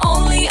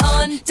 only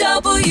on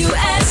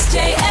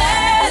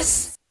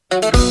WSJS.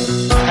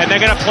 And they're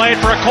going to play it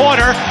for a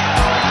corner.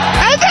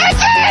 And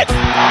that's it!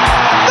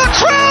 The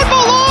crown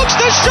belongs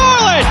to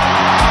Charlotte!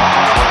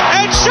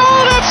 And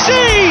Charlotte FC,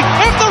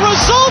 if the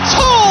results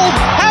hold,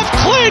 have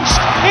clinched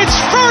its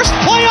first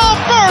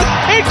playoff berth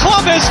in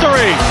club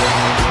history.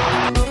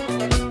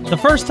 The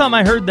first time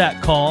I heard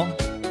that call,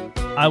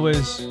 I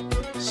was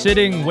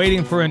sitting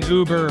waiting for an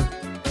Uber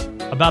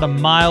about a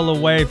mile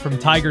away from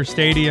Tiger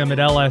Stadium at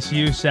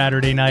LSU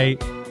Saturday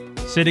night,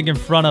 sitting in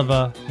front of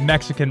a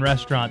Mexican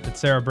restaurant that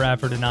Sarah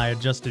Bradford and I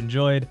had just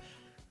enjoyed.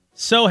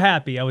 So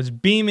happy. I was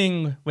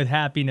beaming with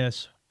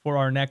happiness for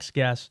our next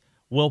guest,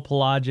 Will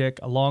Palaszczuk,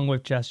 along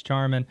with Jess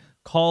Charman,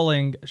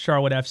 calling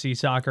Charlotte FC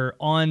soccer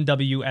on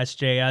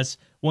WSJS.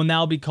 Will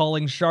now be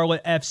calling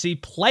Charlotte FC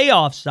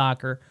playoff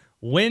soccer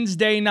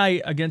Wednesday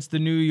night against the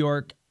New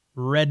York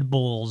Red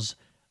Bulls.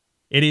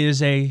 It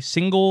is a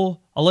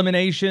single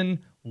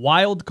elimination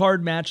wild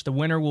card match. The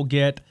winner will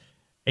get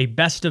a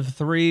best of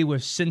 3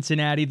 with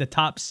Cincinnati, the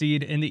top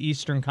seed in the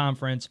Eastern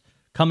Conference,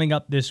 coming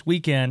up this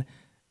weekend.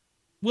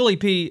 Willie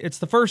P., it's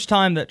the first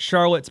time that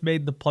Charlotte's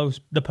made the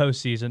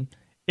postseason.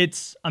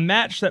 It's a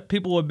match that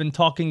people have been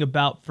talking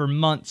about for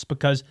months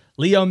because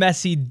Leo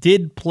Messi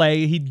did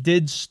play. He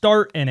did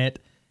start in it.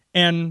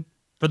 And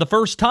for the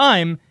first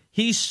time,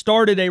 he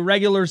started a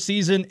regular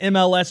season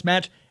MLS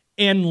match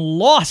and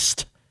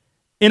lost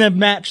in a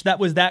match that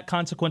was that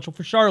consequential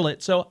for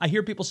Charlotte. So I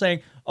hear people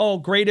saying, oh,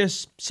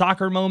 greatest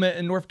soccer moment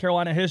in North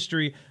Carolina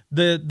history,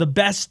 the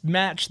best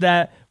match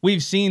that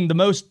we've seen,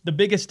 the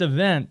biggest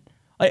event.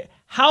 Like,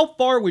 how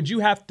far would you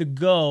have to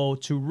go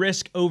to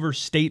risk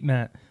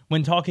overstatement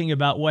when talking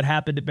about what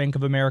happened at Bank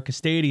of America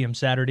Stadium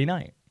Saturday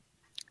night?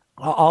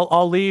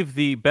 I'll leave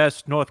the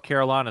best North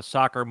Carolina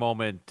soccer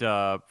moment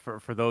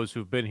for those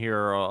who've been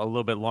here a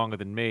little bit longer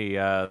than me,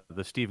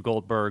 the Steve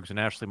Goldbergs and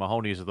Ashley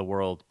Mahoney's of the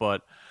world.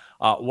 But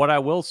what I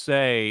will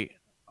say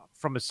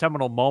from a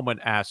seminal moment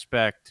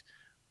aspect,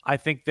 I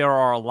think there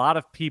are a lot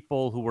of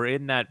people who were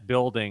in that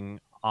building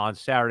on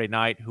Saturday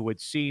night who had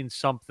seen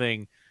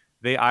something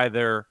they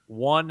either,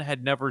 one,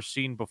 had never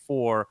seen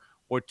before,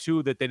 or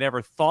two, that they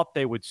never thought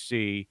they would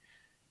see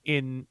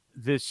in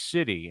this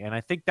city. And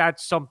I think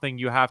that's something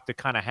you have to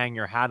kind of hang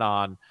your hat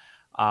on.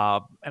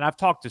 And I've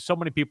talked to so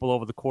many people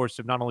over the course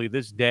of not only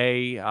this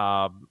day,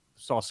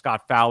 saw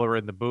Scott Fowler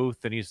in the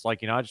booth, and he's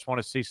like, I just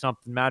want to see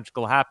something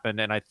magical happen.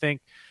 And I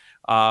think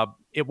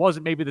it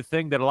wasn't maybe the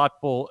thing that a lot of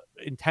people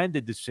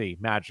intended to see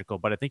magical,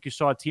 but I think you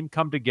saw a team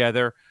come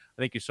together.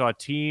 I think you saw a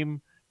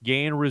team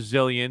gain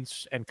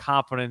resilience and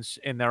confidence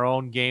in their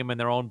own game and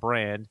their own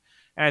brand.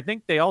 And I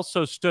think they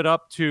also stood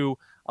up to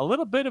a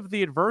little bit of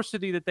the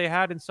adversity that they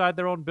had inside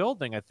their own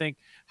building. I think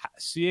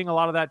seeing a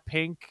lot of that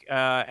pink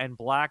and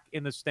black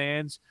in the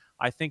stands,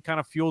 I think kind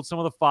of fueled some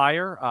of the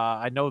fire.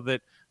 I know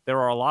that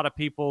there are a lot of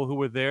people who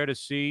were there to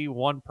see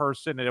one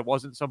person, and it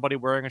wasn't somebody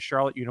wearing a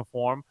Charlotte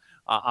uniform.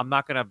 I'm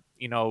not going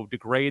to,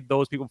 degrade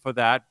those people for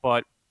that,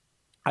 but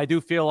I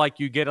do feel like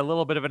you get a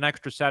little bit of an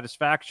extra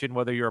satisfaction,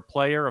 whether you're a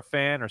player, a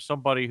fan, or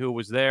somebody who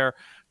was there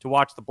to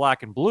watch the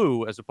black and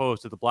blue as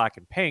opposed to the black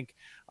and pink,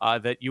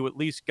 that you at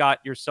least got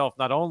yourself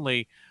not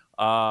only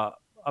a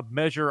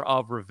measure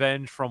of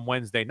revenge from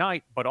Wednesday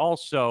night, but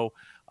also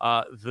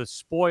the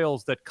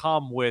spoils that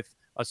come with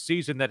a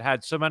season that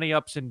had so many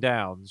ups and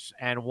downs,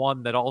 and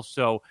one that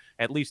also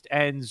at least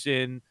ends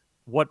in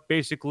what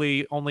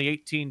basically only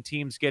 18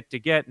 teams get,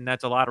 and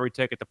that's a lottery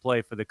ticket to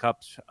play for the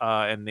Cups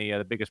and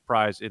the biggest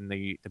prize in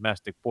the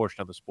domestic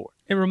portion of the sport.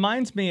 It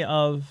reminds me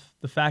of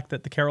the fact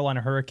that the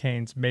Carolina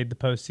Hurricanes made the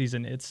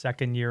postseason its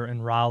second year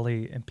in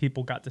Raleigh, and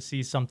people got to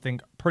see something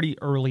pretty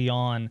early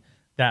on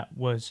that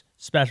was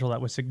special,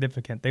 that was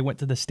significant. They went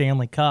to the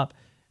Stanley Cup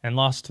and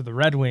lost to the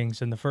Red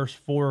Wings in the first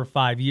 4 or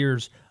 5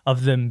 years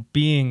of them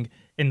being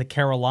in the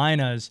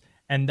Carolinas.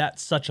 And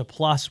that's such a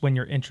plus when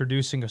you're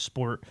introducing a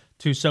sport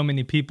to so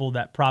many people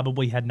that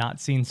probably had not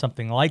seen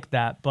something like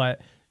that.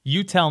 But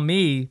you tell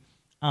me,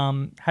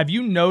 have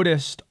you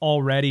noticed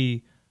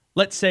already,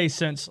 let's say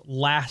since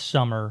last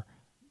summer,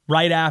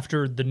 right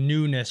after the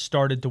newness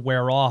started to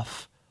wear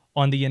off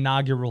on the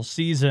inaugural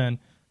season,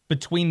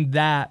 between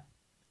that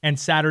and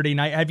Saturday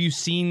night, have you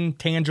seen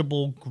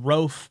tangible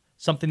growth,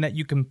 something that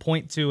you can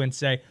point to and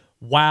say,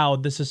 wow,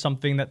 this is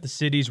something that the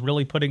city's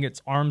really putting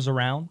its arms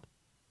around?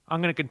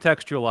 I'm going to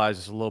contextualize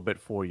this a little bit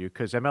for you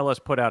because MLS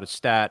put out a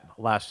stat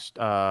last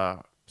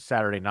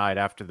Saturday night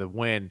after the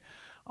win.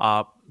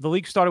 The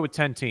league started with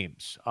 10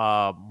 teams.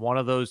 One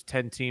of those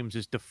 10 teams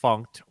is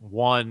defunct.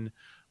 One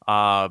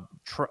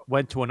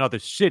went to another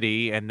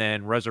city and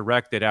then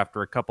resurrected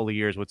after a couple of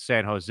years with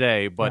San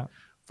Jose. But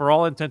for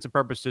all intents and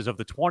purposes, of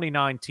the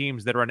 29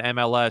 teams that are in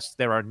MLS,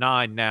 there are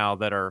 9 now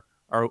that are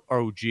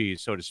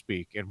OGs, so to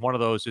speak. And one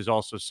of those is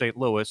also St.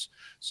 Louis.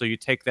 So you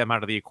take them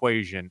out of the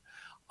equation.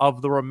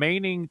 Of the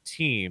remaining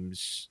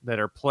teams that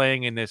are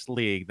playing in this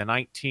league, the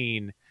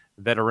 19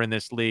 that are in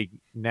this league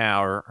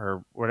now,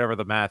 or whatever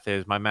the math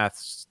is, my math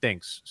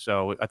stinks.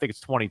 So I think it's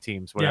 20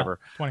 teams, whatever.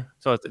 Yeah, 20.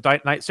 So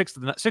it's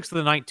six of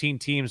the 19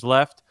 teams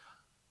left.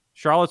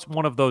 Charlotte's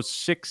one of those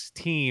 6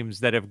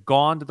 teams that have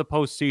gone to the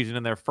postseason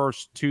in their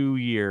first 2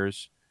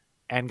 years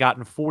and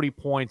gotten 40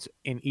 points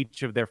in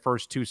each of their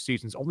first 2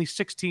 seasons. Only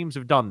 6 teams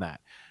have done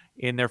that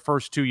in their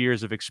first 2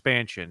 years of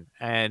expansion.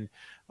 And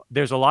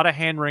there's a lot of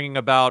hand-wringing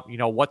about,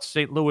 what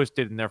St. Louis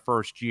did in their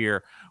first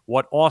year,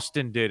 what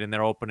Austin did in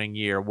their opening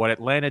year, what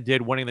Atlanta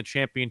did winning the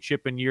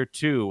championship in year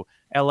 2,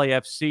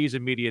 LAFC's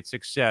immediate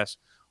success.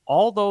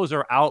 All those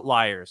are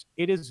outliers.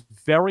 It is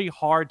very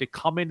hard to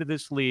come into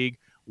this league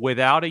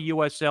without a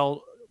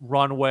USL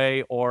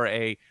runway or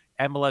a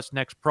MLS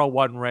Next Pro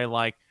runway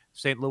like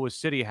St. Louis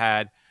City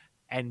had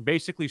and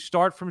basically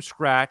start from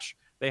scratch.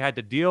 They had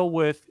to deal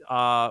with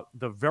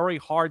the very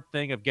hard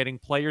thing of getting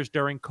players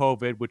during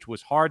COVID, which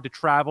was hard to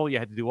travel. You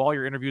had to do all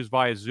your interviews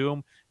via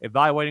Zoom.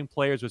 Evaluating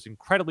players was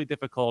incredibly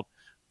difficult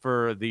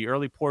for the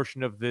early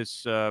portion of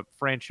this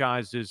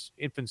franchise's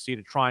infancy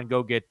to try and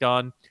go get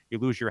done. You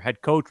lose your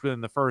head coach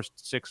within the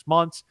first 6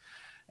 months.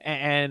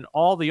 And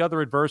all the other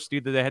adversity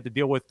that they had to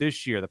deal with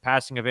this year, the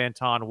passing of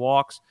Anton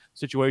Walks,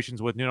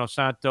 situations with Nuno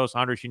Santos,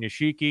 Andre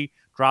Shinyashiki,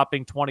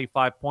 dropping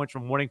 25 points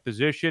from winning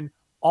position.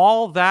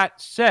 All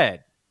that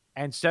said,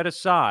 and set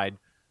aside,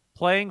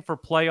 playing for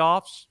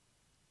playoffs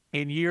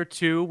in year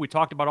 2, we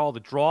talked about all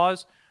the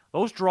draws.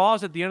 Those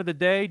draws at the end of the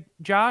day,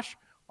 Josh,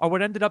 are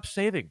what ended up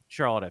saving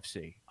Charlotte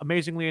FC,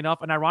 amazingly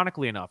enough and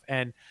ironically enough.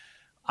 And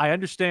I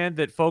understand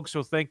that folks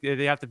will think that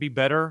they have to be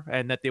better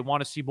and that they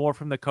want to see more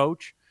from the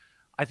coach.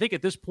 I think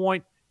at this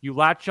point, you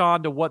latch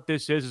on to what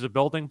this is as a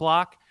building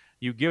block.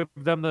 You give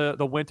them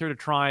the winter to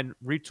try and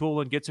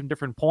retool and get some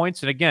different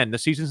points. And again, the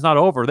season's not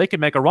over. They can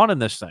make a run in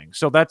this thing.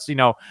 So that's, I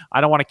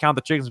don't want to count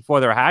the chickens before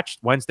they're hatched.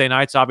 Wednesday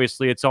night's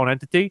obviously its own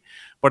entity.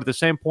 But at the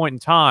same point in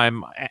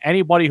time,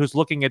 anybody who's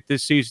looking at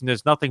this season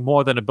as nothing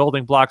more than a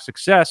building block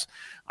success,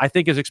 I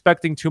think is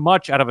expecting too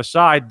much out of a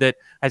side that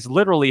has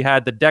literally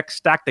had the deck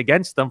stacked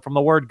against them from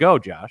the word go,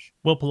 Josh.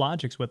 Will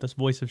Palaszczuk's with us,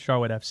 voice of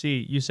Charlotte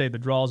FC. You say the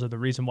draws are the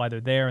reason why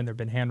they're there, and there have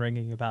been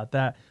hand-wringing about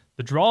that.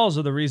 The draws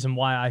are the reason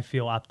why I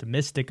feel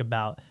optimistic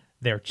about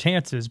their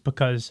chances,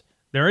 because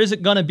there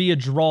isn't going to be a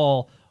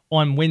draw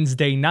on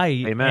Wednesday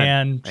night. Amen.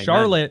 And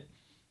Amen.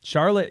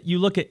 Charlotte, you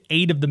look at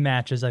 8 of the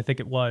matches, I think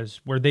it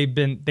was, where they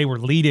were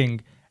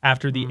leading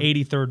after the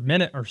 83rd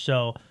minute or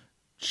so.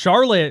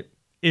 Charlotte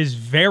is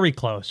very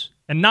close.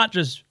 And not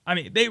just,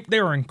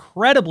 they were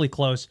incredibly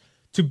close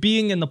to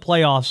being in the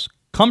playoffs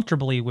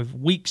comfortably with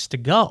weeks to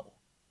go.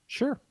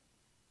 Sure.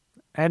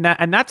 And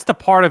that's the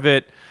part of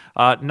it.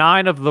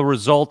 9 of the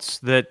results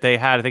that they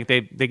had, I think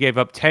they gave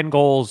up 10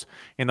 goals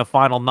in the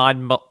final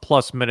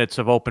 9+ minutes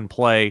of open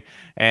play,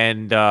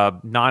 and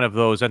 9 of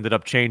those ended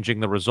up changing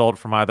the result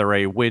from either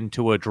a win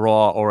to a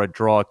draw or a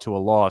draw to a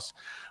loss.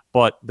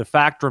 But the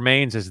fact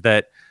remains is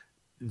that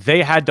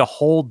they had to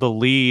hold the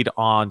lead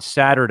on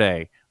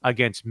Saturday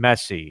against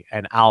Messi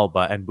and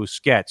Alba and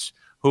Busquets,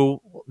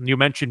 who, you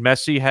mentioned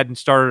Messi hadn't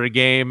started a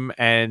game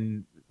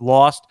and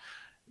lost.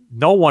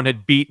 No one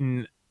had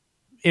beaten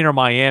Inter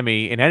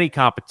Miami in any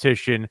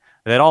competition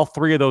that all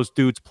 3 of those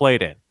dudes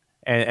played in.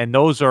 And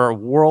those are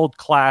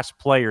world-class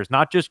players,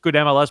 not just good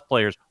MLS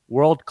players,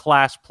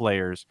 world-class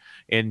players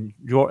in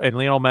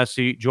Lionel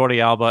Messi, Jordi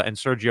Alba, and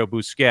Sergio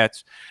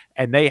Busquets.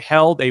 And they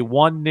held a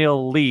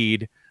 1-0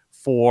 lead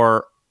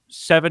for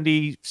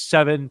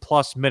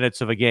 77+ minutes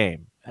of a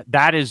game.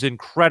 That is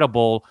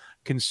incredible,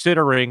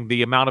 considering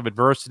the amount of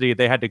adversity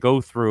they had to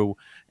go through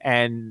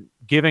and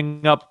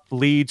giving up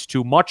leads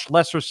to much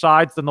lesser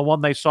sides than the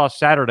one they saw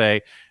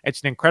Saturday.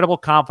 It's an incredible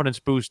confidence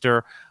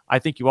booster. I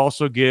think you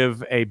also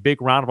give a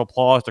big round of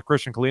applause to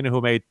Christian Kalina,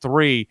 who made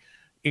 3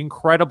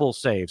 incredible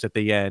saves at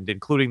the end,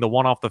 including the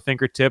one off the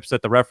fingertips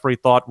that the referee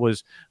thought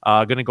was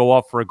going to go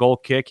off for a goal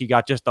kick. He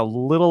got just the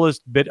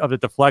littlest bit of the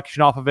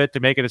deflection off of it to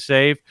make it a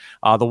save.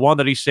 The one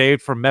that he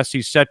saved from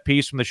Messi's set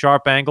piece from the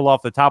sharp angle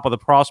off the top of the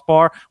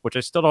crossbar, which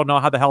I still don't know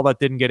how the hell that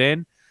didn't get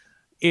in.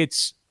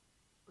 It's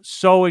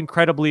so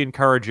incredibly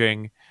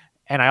encouraging.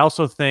 And I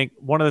also think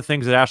one of the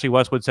things that Ashley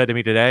Westwood said to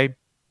me today,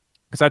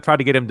 because I tried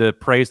to get him to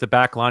praise the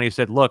back line. He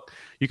said, look,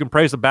 you can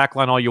praise the back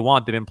line all you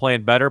want. They've been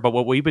playing better, but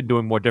what we've been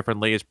doing more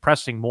differently is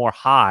pressing more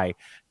high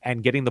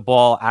and getting the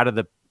ball out of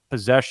the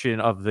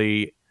possession of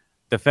the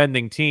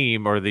defending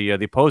team, or the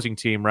opposing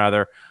team,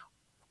 rather,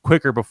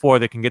 quicker before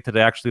they can get to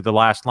the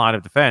last line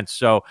of defense.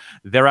 So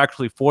they're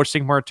actually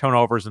forcing more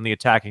turnovers in the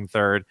attacking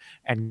third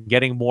and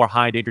getting more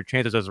high danger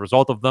chances as a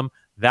result of them.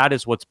 That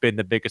is what's been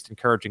the biggest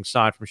encouraging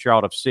sign from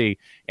Charlotte FC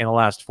in the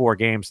last 4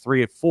 games,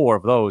 3 of 4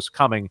 of those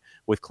coming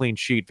with clean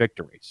sheet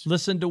victories.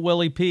 Listen to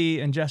Willie P.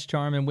 and Jess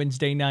Charman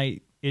Wednesday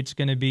night. It's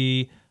going to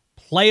be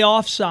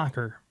playoff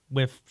soccer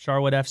with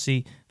Charlotte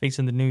FC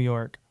facing the New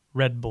York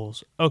Red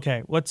Bulls.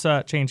 Okay, let's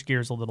change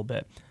gears a little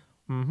bit.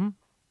 Mm-hmm.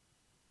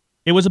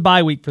 It was a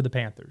bye week for the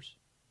Panthers.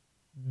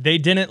 They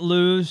didn't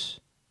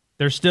lose.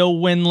 They're still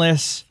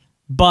winless.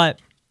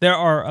 But there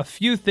are a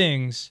few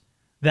things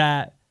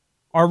that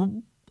are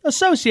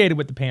associated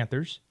with the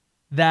Panthers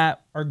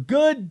that are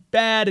good,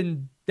 bad,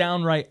 and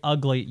downright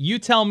ugly. You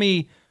tell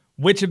me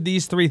which of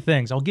these 3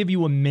 things. I'll give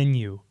you a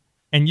menu,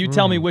 and you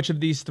tell me which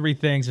of these 3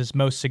 things is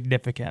most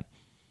significant.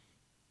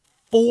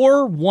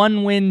 4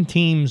 one-win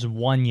teams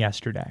won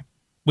yesterday,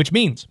 which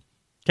means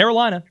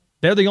Carolina,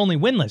 they're the only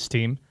winless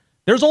team.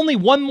 There's only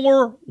one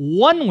more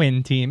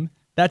one-win team.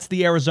 That's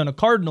the Arizona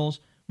Cardinals,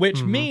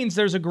 which means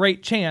there's a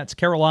great chance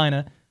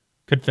Carolina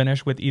could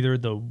finish with either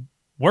the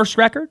worst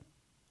record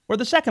or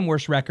the second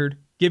worst record,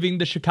 giving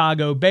the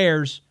Chicago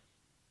Bears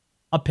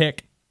a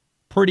pick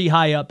pretty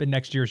high up in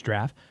next year's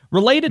draft.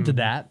 Related to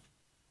that,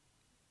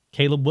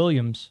 Caleb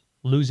Williams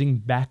losing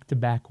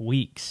back-to-back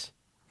weeks.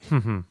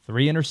 3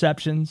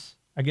 interceptions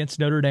against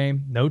Notre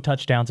Dame, no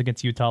touchdowns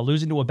against Utah,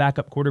 losing to a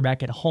backup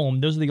quarterback at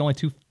home. Those are the only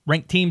 2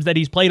 ranked teams that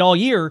he's played all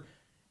year.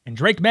 And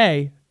Drake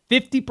May,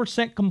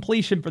 50%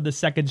 completion for the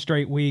 2nd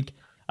straight week.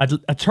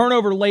 A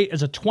turnover late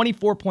as a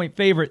 24-point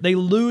favorite. They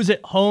lose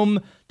at home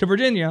to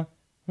Virginia.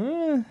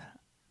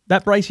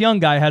 That Bryce Young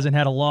guy hasn't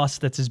had a loss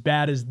that's as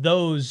bad as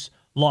those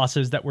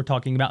losses that we're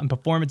talking about, and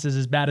performances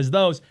as bad as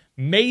those.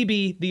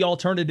 Maybe the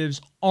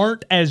alternatives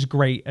aren't as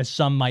great as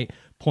some might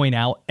point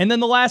out. And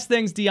then the last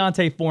thing's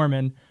Deontay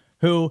Foreman,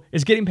 who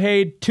is getting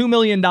paid $2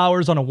 million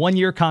on a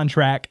 1-year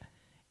contract,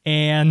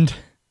 and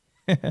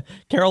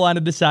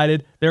Carolina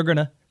decided they're going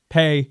to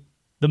pay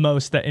the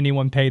most that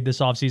anyone paid this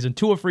offseason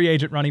to a free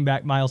agent running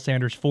back, Miles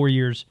Sanders, 4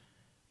 years,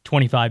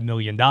 $25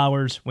 million,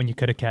 when you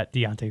could have kept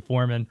Deontay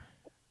Foreman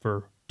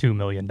for $2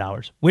 million.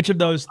 Which of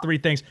those 3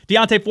 things?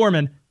 Deontay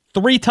Foreman,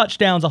 3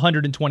 touchdowns,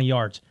 120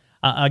 yards.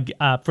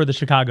 for the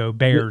Chicago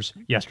Bears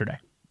yesterday.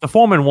 The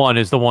Foreman one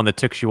is the one that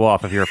ticks you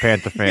off if you're a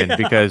Panther fan,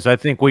 because I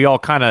think we all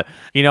kind of,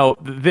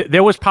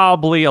 there was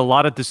probably a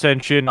lot of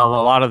dissension on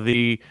a lot of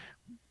the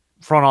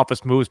front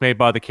office moves made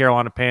by the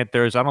Carolina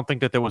Panthers. I don't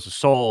think that there was a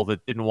soul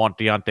that didn't want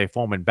Deontay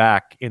Foreman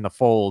back in the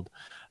fold.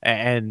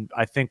 And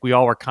I think we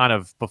all were kind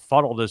of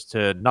befuddled as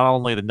to not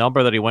only the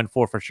number that he went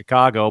for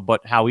Chicago,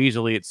 but how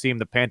easily it seemed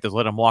the Panthers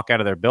let him walk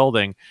out of their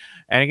building.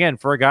 And again,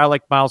 for a guy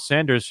like Miles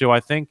Sanders, who I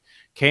think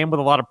came with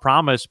a lot of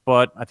promise,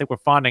 but I think we're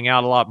finding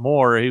out a lot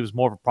more. He was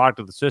more of a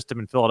product of the system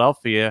in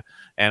Philadelphia.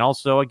 And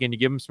also, again, you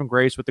give him some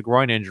grace with the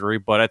groin injury,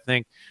 but I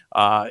think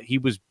he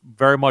was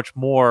very much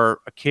more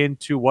akin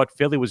to what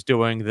Philly was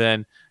doing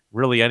than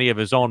really any of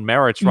his own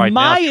merits right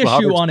now. My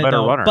issue on it,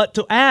 though, but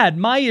to add,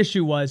 my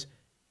issue was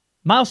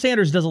Miles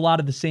Sanders does a lot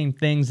of the same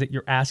things that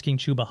you're asking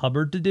Chuba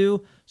Hubbard to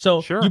do.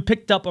 So you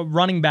picked up a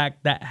running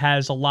back that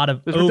has a lot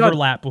of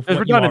overlap with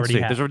what you already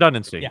have. There's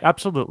redundancy. Yeah.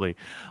 Absolutely.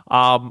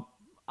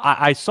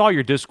 I saw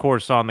your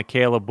discourse on the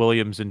Caleb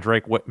Williams and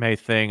Drake Whitmay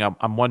thing.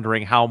 I'm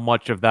wondering how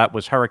much of that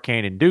was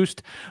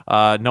hurricane-induced,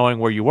 knowing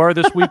where you were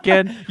this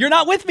weekend. You're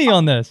not with me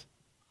on this.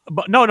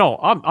 But no,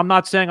 I'm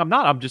not saying I'm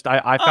not. I'm just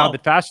I found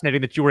it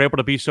fascinating that you were able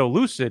to be so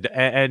lucid.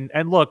 And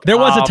look, there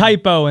was a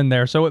typo in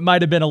there, so it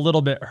might have been a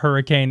little bit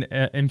hurricane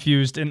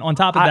infused. And on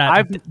top of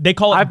that, they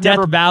call it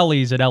Death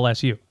Valleys at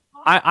LSU.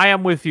 I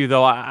am with you,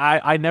 though.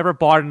 I never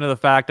bought into the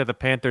fact that the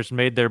Panthers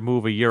made their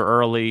move a year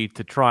early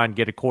to try and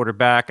get a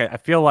quarterback. I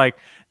feel like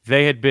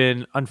they had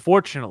been,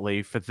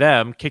 unfortunately for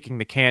them, kicking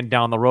the can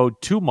down the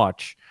road too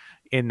much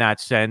in that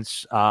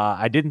sense.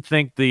 I didn't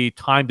think the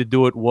time to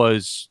do it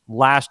was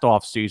last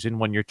offseason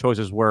when your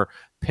choices were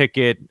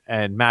Pickett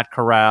and Matt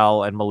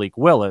Corral and Malik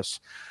Willis.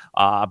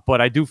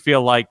 But I do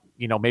feel like,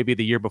 maybe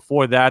the year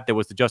before that, there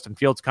was the Justin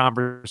Fields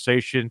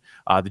conversation.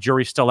 The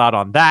jury's still out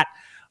on that.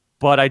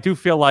 But I do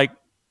feel like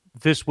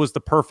this was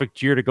the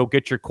perfect year to go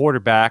get your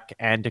quarterback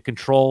and to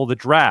control the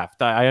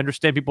draft. I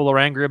understand people are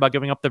angry about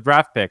giving up the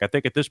draft pick. I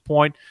think at this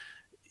point,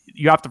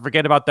 you have to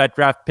forget about that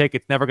draft pick.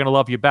 It's never going to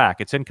love you back.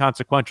 It's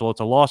inconsequential. It's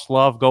a lost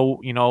love. Go,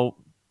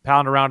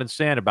 pound around in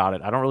sand about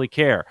it. I don't really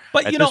care.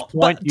 But at this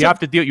point, you have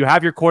to deal. You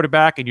have your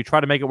quarterback, and you try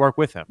to make it work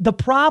with him. The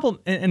problem,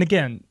 and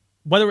again,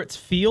 whether it's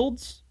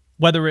Fields,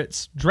 whether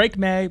it's Drake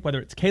May, whether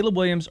it's Caleb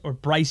Williams or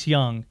Bryce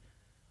Young,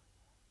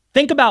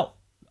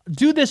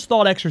 do this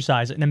thought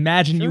exercise and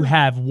imagine you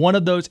have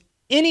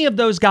any of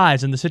those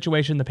guys in the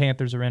situation the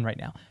Panthers are in right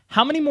now.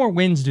 How many more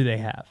wins do they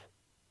have?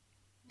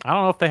 I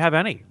don't know if they have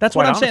any. That's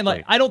what I'm saying.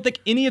 Like, I don't think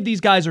any of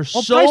these guys are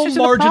so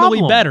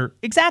marginally better.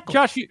 Exactly.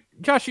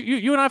 Josh,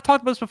 you and I have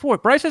talked about this before.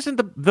 Bryce isn't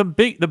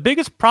the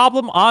biggest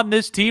problem on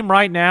this team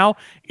right now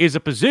is a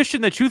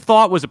position that you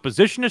thought was a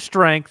position of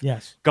strength.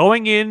 Yes.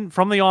 Going in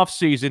from the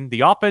offseason,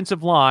 the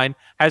offensive line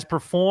has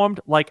performed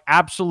like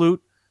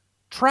absolute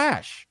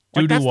trash.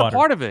 Like, that's the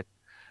part of it.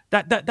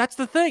 That's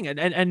the thing.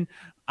 And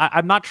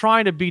I'm not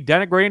trying to be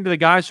denigrating to the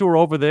guys who are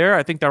over there.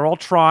 I think they're all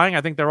trying.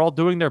 I think they're all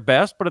doing their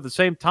best. But at the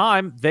same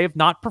time, they've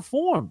not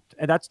performed.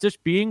 And that's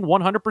just being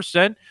 100%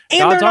 and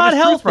they're not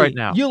healthy right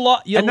now. You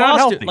lost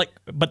it.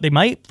 But they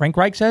might. Frank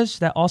Reich says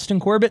that Austin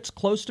Corbett's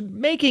close to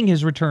making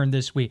his return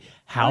this week.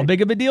 How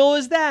big of a deal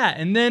is that?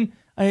 And then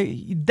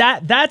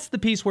that's the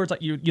piece where it's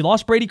like you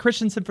lost Brady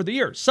Christensen for the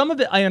year. Some of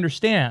it I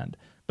understand.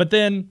 But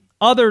then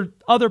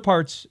other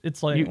parts,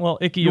 it's like,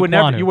 Icky you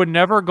were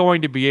never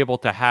going to be able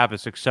to have a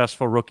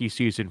successful rookie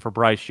season for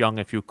Bryce Young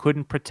if you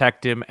couldn't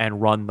protect him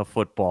and run the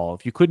football.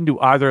 If you couldn't do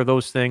either of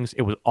those things,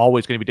 it was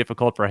always going to be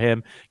difficult for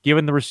him,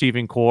 given the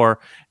receiving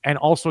core and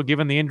also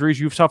given the injuries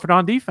you've suffered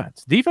on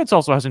defense. Defense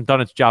also hasn't done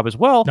its job as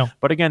well. No.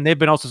 But again, they've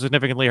been also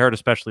significantly hurt,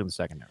 especially in the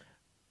secondary.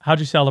 How'd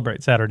you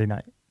celebrate Saturday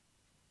night?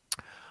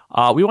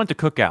 We went to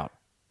Cookout,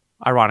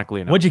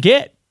 ironically enough. What'd you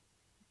get?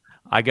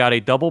 I got a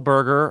double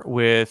burger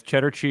with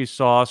cheddar cheese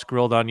sauce,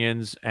 grilled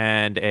onions,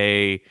 and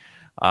a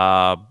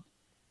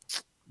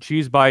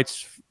cheese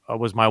bites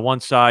was my one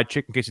side,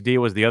 chicken quesadilla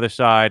was the other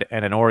side,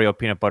 and an Oreo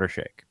peanut butter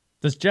shake.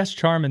 Does Jess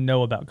Charman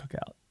know about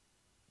Cookout?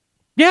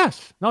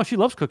 Yes. No, she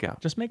loves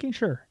Cookout. Just making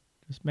sure.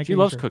 She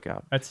loves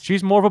Cookout.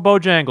 She's more of a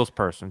Bojangles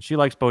person. She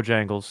likes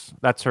Bojangles.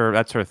 That's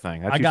her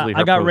thing. That's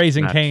I got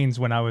Raising Cane's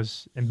when I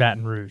was in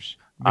Baton Rouge.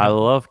 I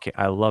love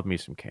me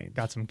some Cane's.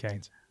 Got some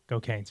Cane's.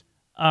 Go Canes.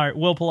 All right,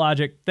 Will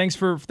Palaszczuk, thanks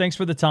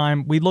for the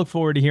time. We look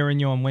forward to hearing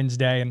you on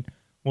Wednesday, and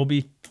we'll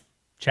be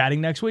chatting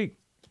next week.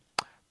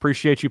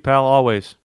 Appreciate you, pal, always.